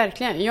återbruk.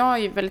 Verkligen. Jag har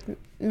ju väldigt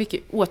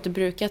mycket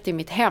återbrukat i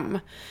mitt hem.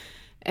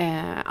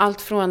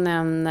 Allt från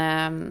en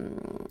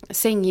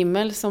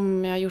sänghimmel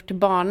som jag har gjort till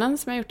barnen,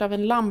 som jag har gjort av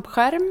en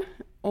lampskärm,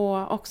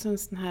 och också en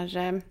sån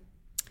här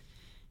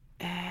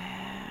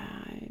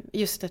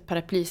just ett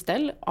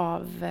paraplyställ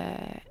av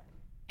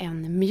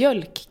en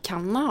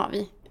mjölkkanna har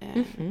vi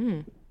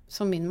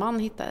som min man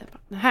hittade.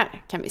 Den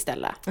här kan vi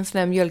ställa. En sån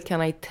där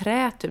mjölkkanna i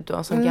trä typ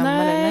då, som gammal?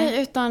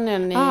 Nej, utan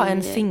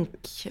en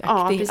zinkaktig.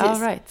 Ja, precis.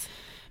 All right.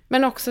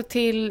 Men också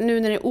till nu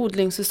när det är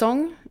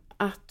odlingssäsong,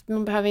 att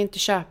man behöver inte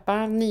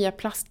köpa nya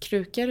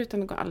plastkrukor, utan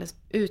det går alldeles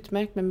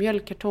utmärkt med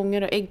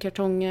mjölkkartonger och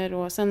äggkartonger,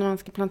 och sen när man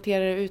ska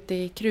plantera det ute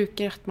i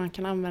krukor att man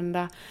kan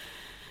använda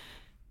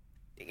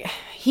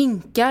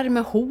hinkar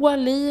med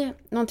hål i.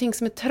 Någonting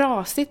som är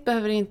trasigt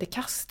behöver inte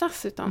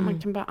kastas, utan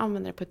man kan bara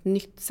använda det på ett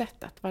nytt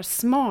sätt, att vara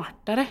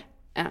smartare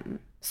än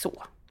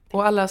så.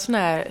 Och alla såna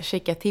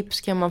här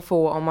tips kan man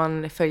få om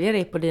man följer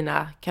dig på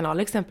dina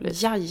kanaler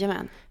exempelvis.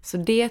 Jajamän. Så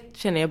det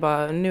känner jag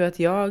bara nu att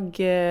jag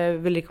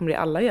vill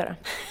rekommendera alla att göra.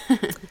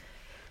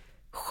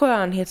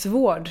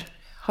 Skönhetsvård.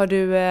 Har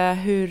du,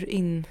 hur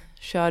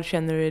inkörd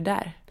känner du dig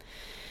där?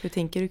 Hur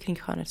tänker du kring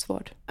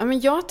skönhetsvård? Ja,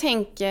 men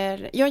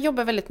jag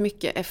jobbar väldigt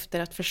mycket efter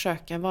att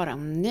försöka vara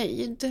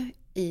nöjd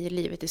i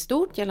livet i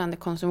stort, gällande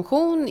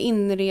konsumtion,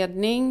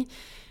 inredning.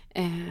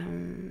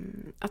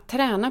 Att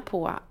träna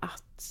på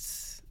att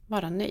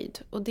vara nöjd.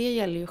 Och det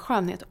gäller ju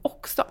skönhet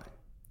också.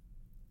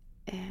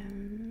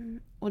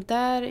 Och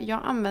där jag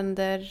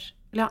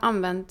har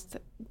använt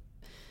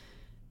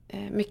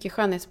mycket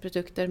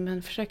skönhetsprodukter,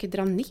 men försöker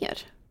dra ner.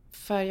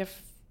 För jag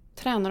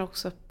tränar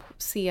också på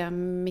att se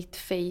mitt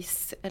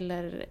face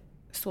eller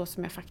så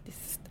som jag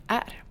faktiskt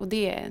är. Och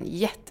det är en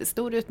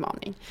jättestor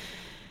utmaning.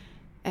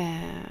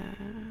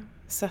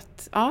 Så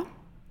att, ja,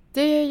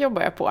 det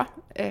jobbar jag på.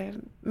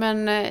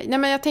 Men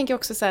jag tänker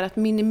också så här att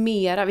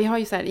minimera. Vi har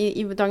ju så här,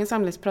 i dagens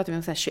samhälle så pratar vi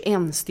om så här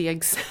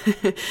 21-stegs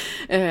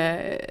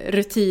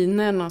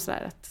rutinen och så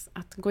där.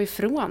 Att gå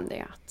ifrån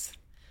det. Att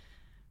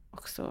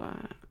också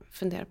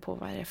fundera på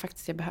vad det är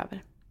faktiskt jag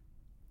behöver.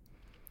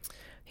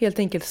 Helt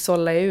enkelt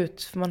sålla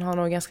ut. För man har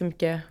nog ganska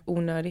mycket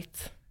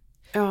onödigt.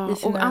 Ja,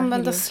 och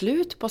använda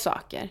slut på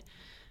saker.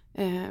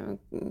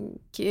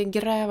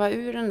 Gräva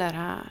ur den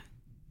där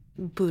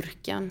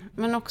burken.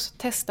 Men också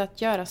testa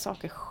att göra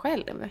saker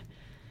själv.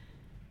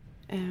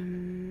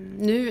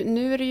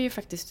 Nu är det ju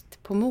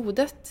faktiskt på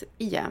modet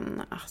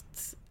igen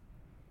att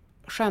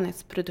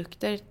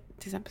skönhetsprodukter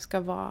till exempel ska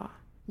vara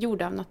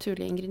gjorda av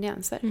naturliga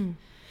ingredienser.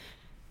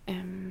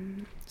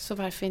 Så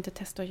varför inte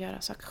testa att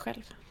göra saker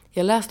själv?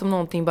 Jag läste om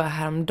någonting bara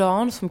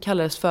häromdagen som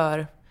kallades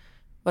för,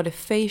 var det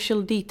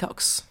facial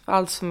detox?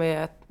 Allt som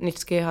är nytt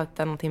ska ju ha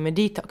någonting med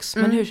detox,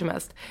 men hur som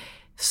helst.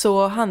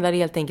 Så handlar det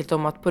helt enkelt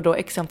om att på då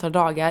x antal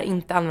dagar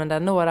inte använda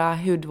några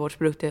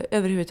hudvårdsprodukter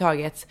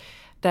överhuvudtaget.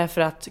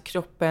 Därför att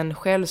kroppen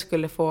själv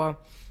skulle få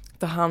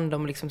ta hand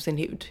om liksom sin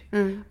hud.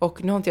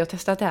 Och nu har inte jag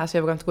testat det här så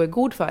jag vågar inte gå i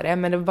god för det.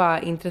 Men det var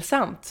bara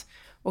intressant.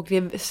 Och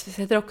det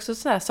sätter också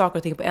så här saker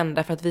och ting på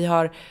ända. För att vi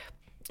har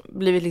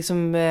blivit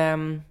liksom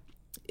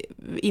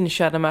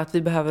inkörda med att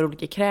vi behöver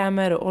olika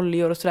krämer och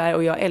oljor och sådär.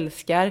 Och jag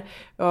älskar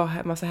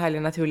massa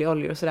härliga naturliga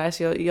oljor och sådär.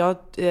 Så jag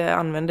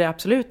använder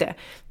absolut det.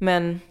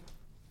 Men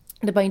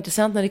det är bara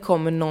intressant när det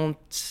kommer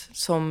något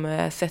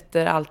som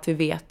sätter allt vi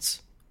vet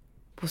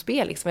på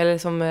spel. Liksom, eller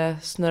som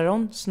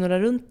snurrar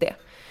runt det.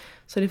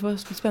 Så det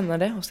får bli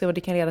spännande att se vad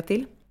det kan leda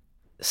till.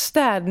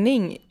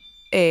 Städning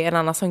är en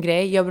annan sån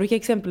grej. Jag brukar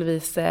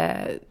exempelvis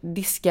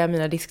diska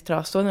mina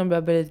disktrasor när de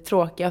börjar bli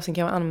tråkiga. Och sen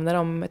kan man använda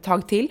dem ett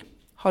tag till.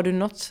 Har du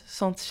något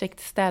sånt käckt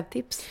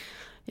städtips?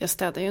 Jag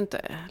städar ju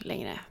inte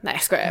längre. Nej,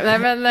 jag skojar. Nej,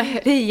 men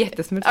det är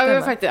jättesmutsigt.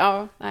 Ja, faktiskt,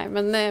 nej,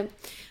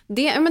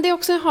 men det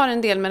också har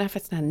en del med den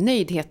här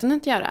nöjdheten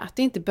att göra. Att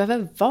det inte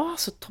behöver vara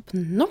så top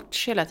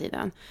notch hela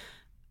tiden.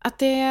 Att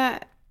det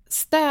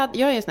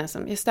jag är sån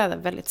som jag städar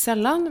väldigt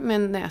sällan,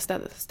 men när jag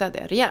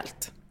städar jag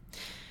rejält.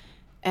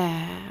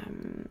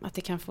 Att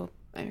jag kan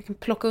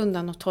plocka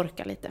undan och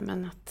torka lite,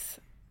 men att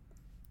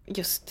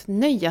just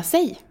nöja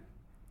sig.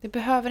 Det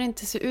behöver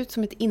inte se ut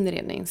som ett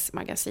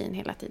inredningsmagasin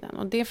hela tiden.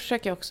 Och det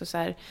försöker jag också så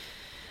här,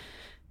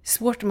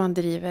 svårt om man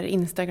driver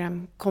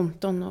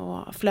Instagram-konton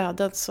och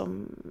flöden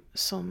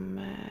som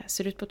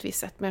ser ut på ett visst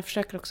sätt. Men jag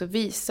försöker också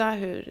visa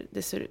hur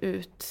det ser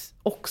ut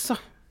också.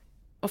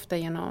 Ofta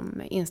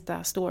genom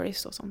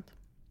Insta-stories och sånt.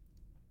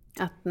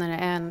 Att när det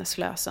är en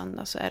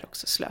slösöndag så är det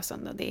också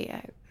slösöndag. Det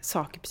är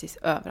saker precis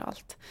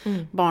överallt.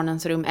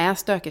 Barnens rum är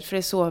stökigt, för det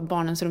är så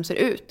barnens rum ser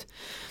ut.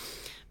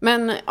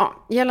 Men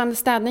gällande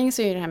städning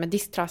så är det här med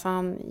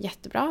disktrasan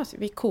jättebra.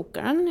 Vi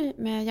kokar den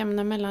med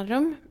jämna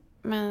mellanrum.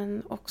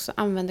 Men också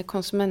använder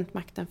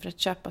konsumentmakten för att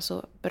köpa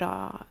så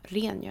bra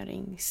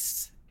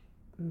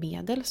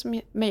rengöringsmedel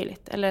som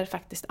möjligt. Eller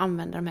faktiskt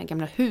använda de här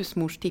gamla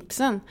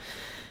husmorstipsen.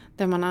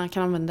 Där man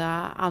kan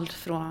använda allt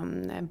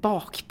från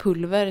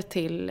bakpulver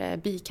till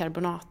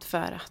bikarbonat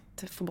för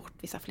att få bort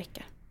vissa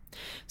fläckar.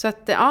 Så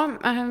att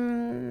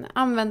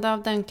använda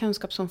av den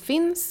kunskap som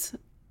finns.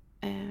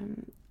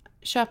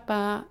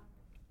 Köpa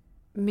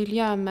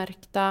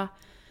miljömärkta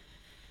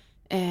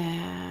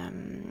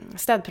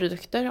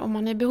städprodukter om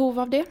man är i behov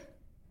av det.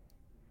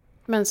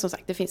 Men som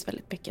sagt, det finns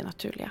väldigt mycket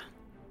naturliga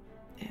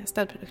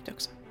städprodukter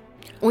också.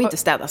 Och inte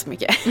städa så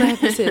mycket. Nej,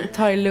 precis.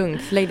 Ta det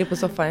lugnt. Lägg det på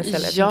soffan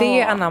istället. Ja.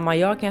 Det anammar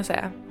jag, kan jag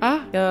säga.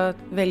 Jag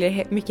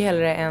väljer mycket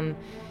hellre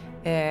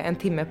en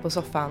timme på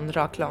soffan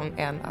rak lång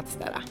än att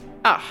städa.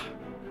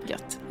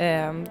 Gött.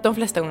 De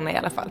flesta gångerna i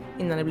alla fall.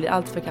 Innan det blir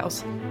allt för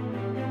kaos.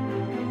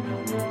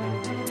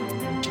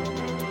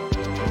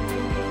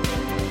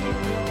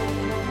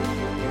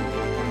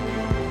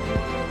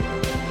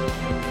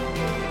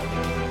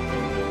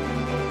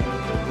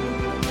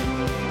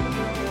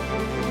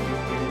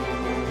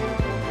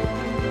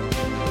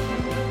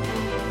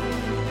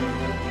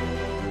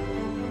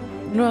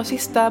 Några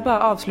sista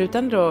bara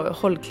avslutande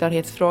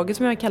hållklarhetsfrågor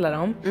som jag kallar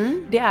dem.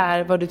 Det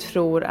är vad du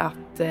tror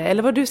att,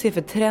 eller vad du ser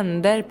för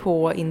trender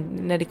på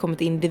när det kommer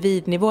till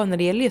individnivå när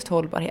det gäller just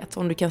hållbarhet.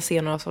 Om du kan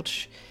se några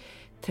sorts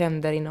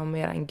trender inom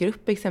er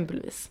grupp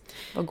exempelvis.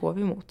 Vad går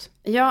vi mot?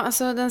 Ja,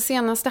 alltså den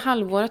senaste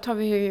halvåret har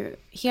vi ju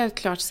helt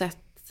klart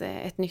sett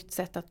ett nytt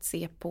sätt att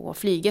se på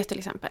flyget till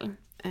exempel.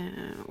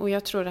 Och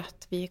jag tror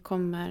att vi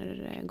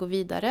kommer gå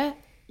vidare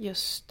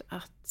just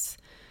att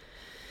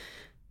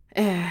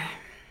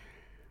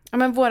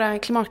men våra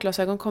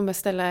klimatglasögon kommer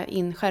ställa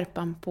in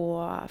skärpan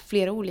på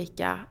flera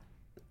olika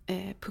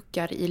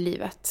puckar i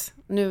livet.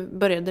 Nu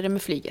började det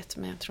med flyget,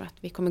 men jag tror att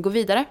vi kommer gå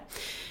vidare.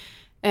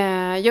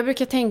 Jag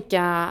brukar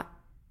tänka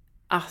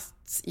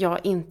att jag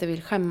inte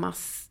vill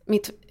skämmas.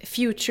 Mitt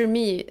future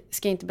me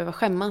ska inte behöva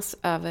skämmas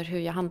över hur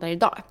jag handlar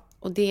idag.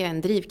 Och det är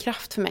en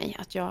drivkraft för mig,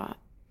 att jag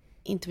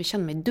inte vill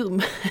känna mig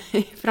dum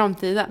i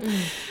framtiden.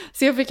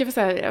 Så jag brukar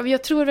säga,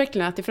 jag tror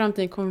verkligen att i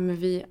framtiden kommer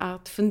vi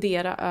att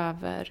fundera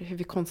över hur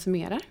vi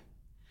konsumerar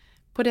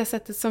på det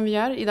sättet som vi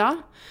gör idag.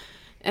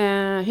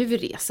 Hur vi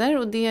reser,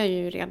 och det är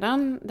ju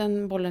redan,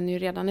 den bollen är ju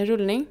redan i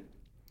rullning.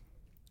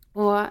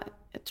 Och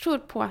jag tror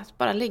på att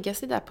bara lägga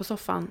sig där på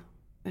soffan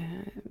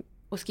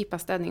och skippa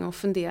städning och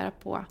fundera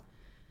på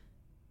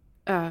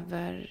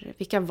över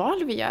vilka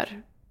val vi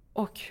gör.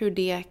 Och hur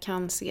det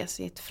kan ses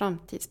i ett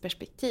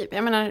framtidsperspektiv.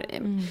 Jag menar,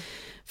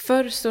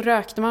 förr så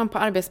rökte man på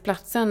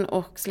arbetsplatsen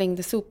och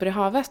slängde sopor i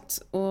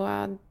havet. Och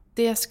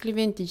det skulle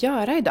vi inte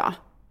göra idag.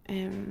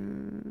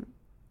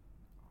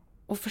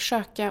 Och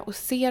försöka att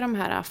se de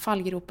här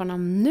fallgroparna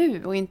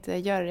nu och inte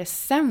göra det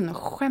sen och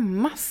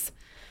skämmas.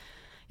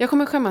 Jag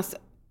kommer skämmas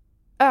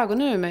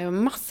ögonen ur mig och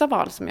massa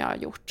val som jag har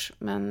gjort.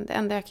 Men det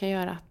enda jag kan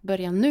göra är att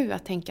börja nu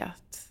att tänka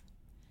att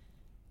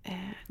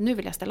nu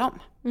vill jag ställa om.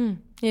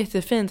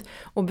 Jättefint.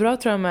 Och bra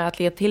tror jag med att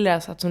lägga till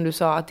det, så att som du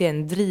sa, att det är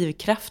en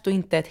drivkraft och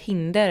inte ett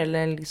hinder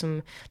eller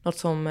liksom något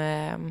som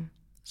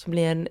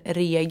blir en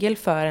regel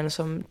för en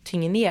som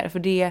tynger ner. För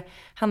det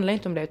handlar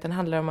inte om det, utan det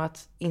handlar om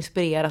att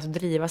inspireras och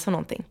drivas av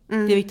någonting. Det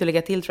är viktigt att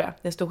lägga till, tror jag.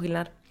 Det är en stor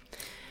skillnad.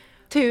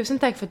 Tusen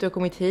tack för att du har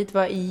kommit hit. Det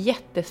var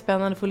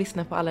jättespännande att få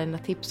lyssna på alla dina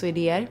tips och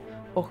idéer.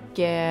 Och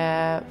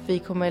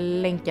vi kommer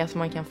länka så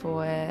man kan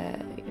få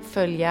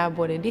följa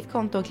både ditt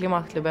konto och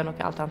Klimatklubben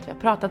och allt annat vi har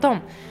pratat om.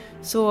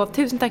 Så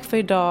tusen tack för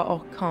idag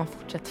och ha en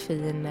fortsatt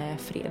fin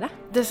fredag.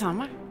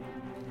 Detsamma.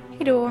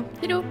 Hejdå.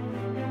 Hejdå.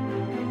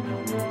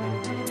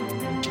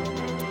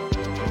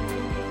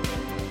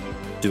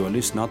 Du har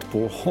lyssnat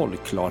på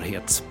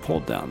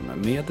Hållklarhetspodden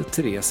med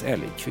Therese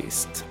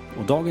Elgqvist.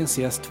 Och dagens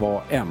gäst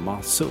var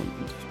Emma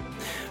Sund.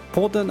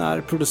 Podden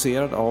är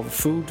producerad av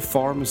Food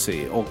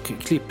Pharmacy och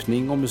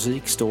klippning och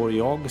musik står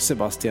jag,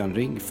 Sebastian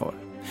Ring, för.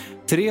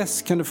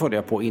 Therese kan du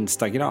följa på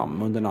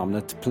Instagram under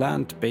namnet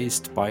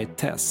Plant-Based by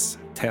Tess.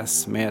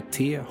 Tess med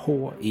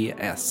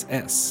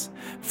THESS.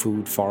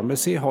 Food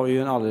Pharmacy har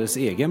ju en alldeles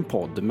egen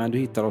podd, men du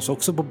hittar oss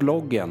också på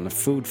bloggen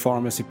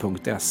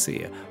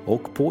foodpharmacy.se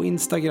och på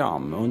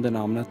Instagram under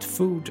namnet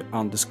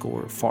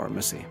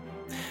food_pharmacy.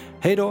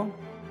 Hej då!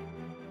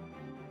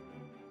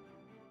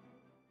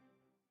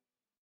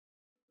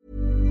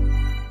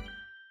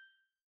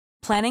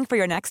 Planning for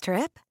your next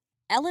trip?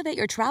 Elevate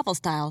your travel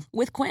style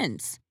with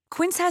Quince.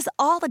 Quince has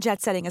all the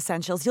jet-setting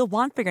essentials you'll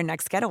want for your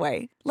next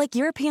getaway, like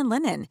European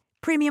linen,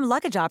 premium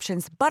luggage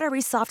options,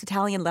 buttery soft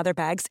Italian leather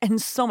bags,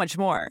 and so much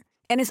more.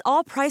 And is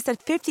all priced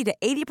at 50 to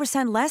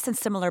 80% less than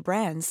similar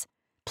brands.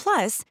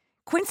 Plus,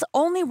 Quince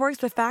only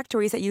works with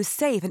factories that use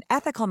safe and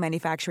ethical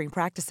manufacturing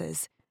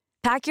practices.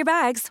 Pack your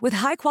bags with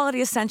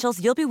high-quality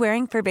essentials you'll be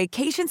wearing for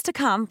vacations to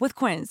come with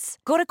Quince.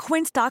 Go to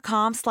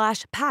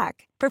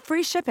quince.com/pack for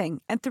free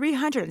shipping and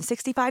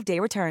 365-day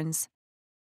returns.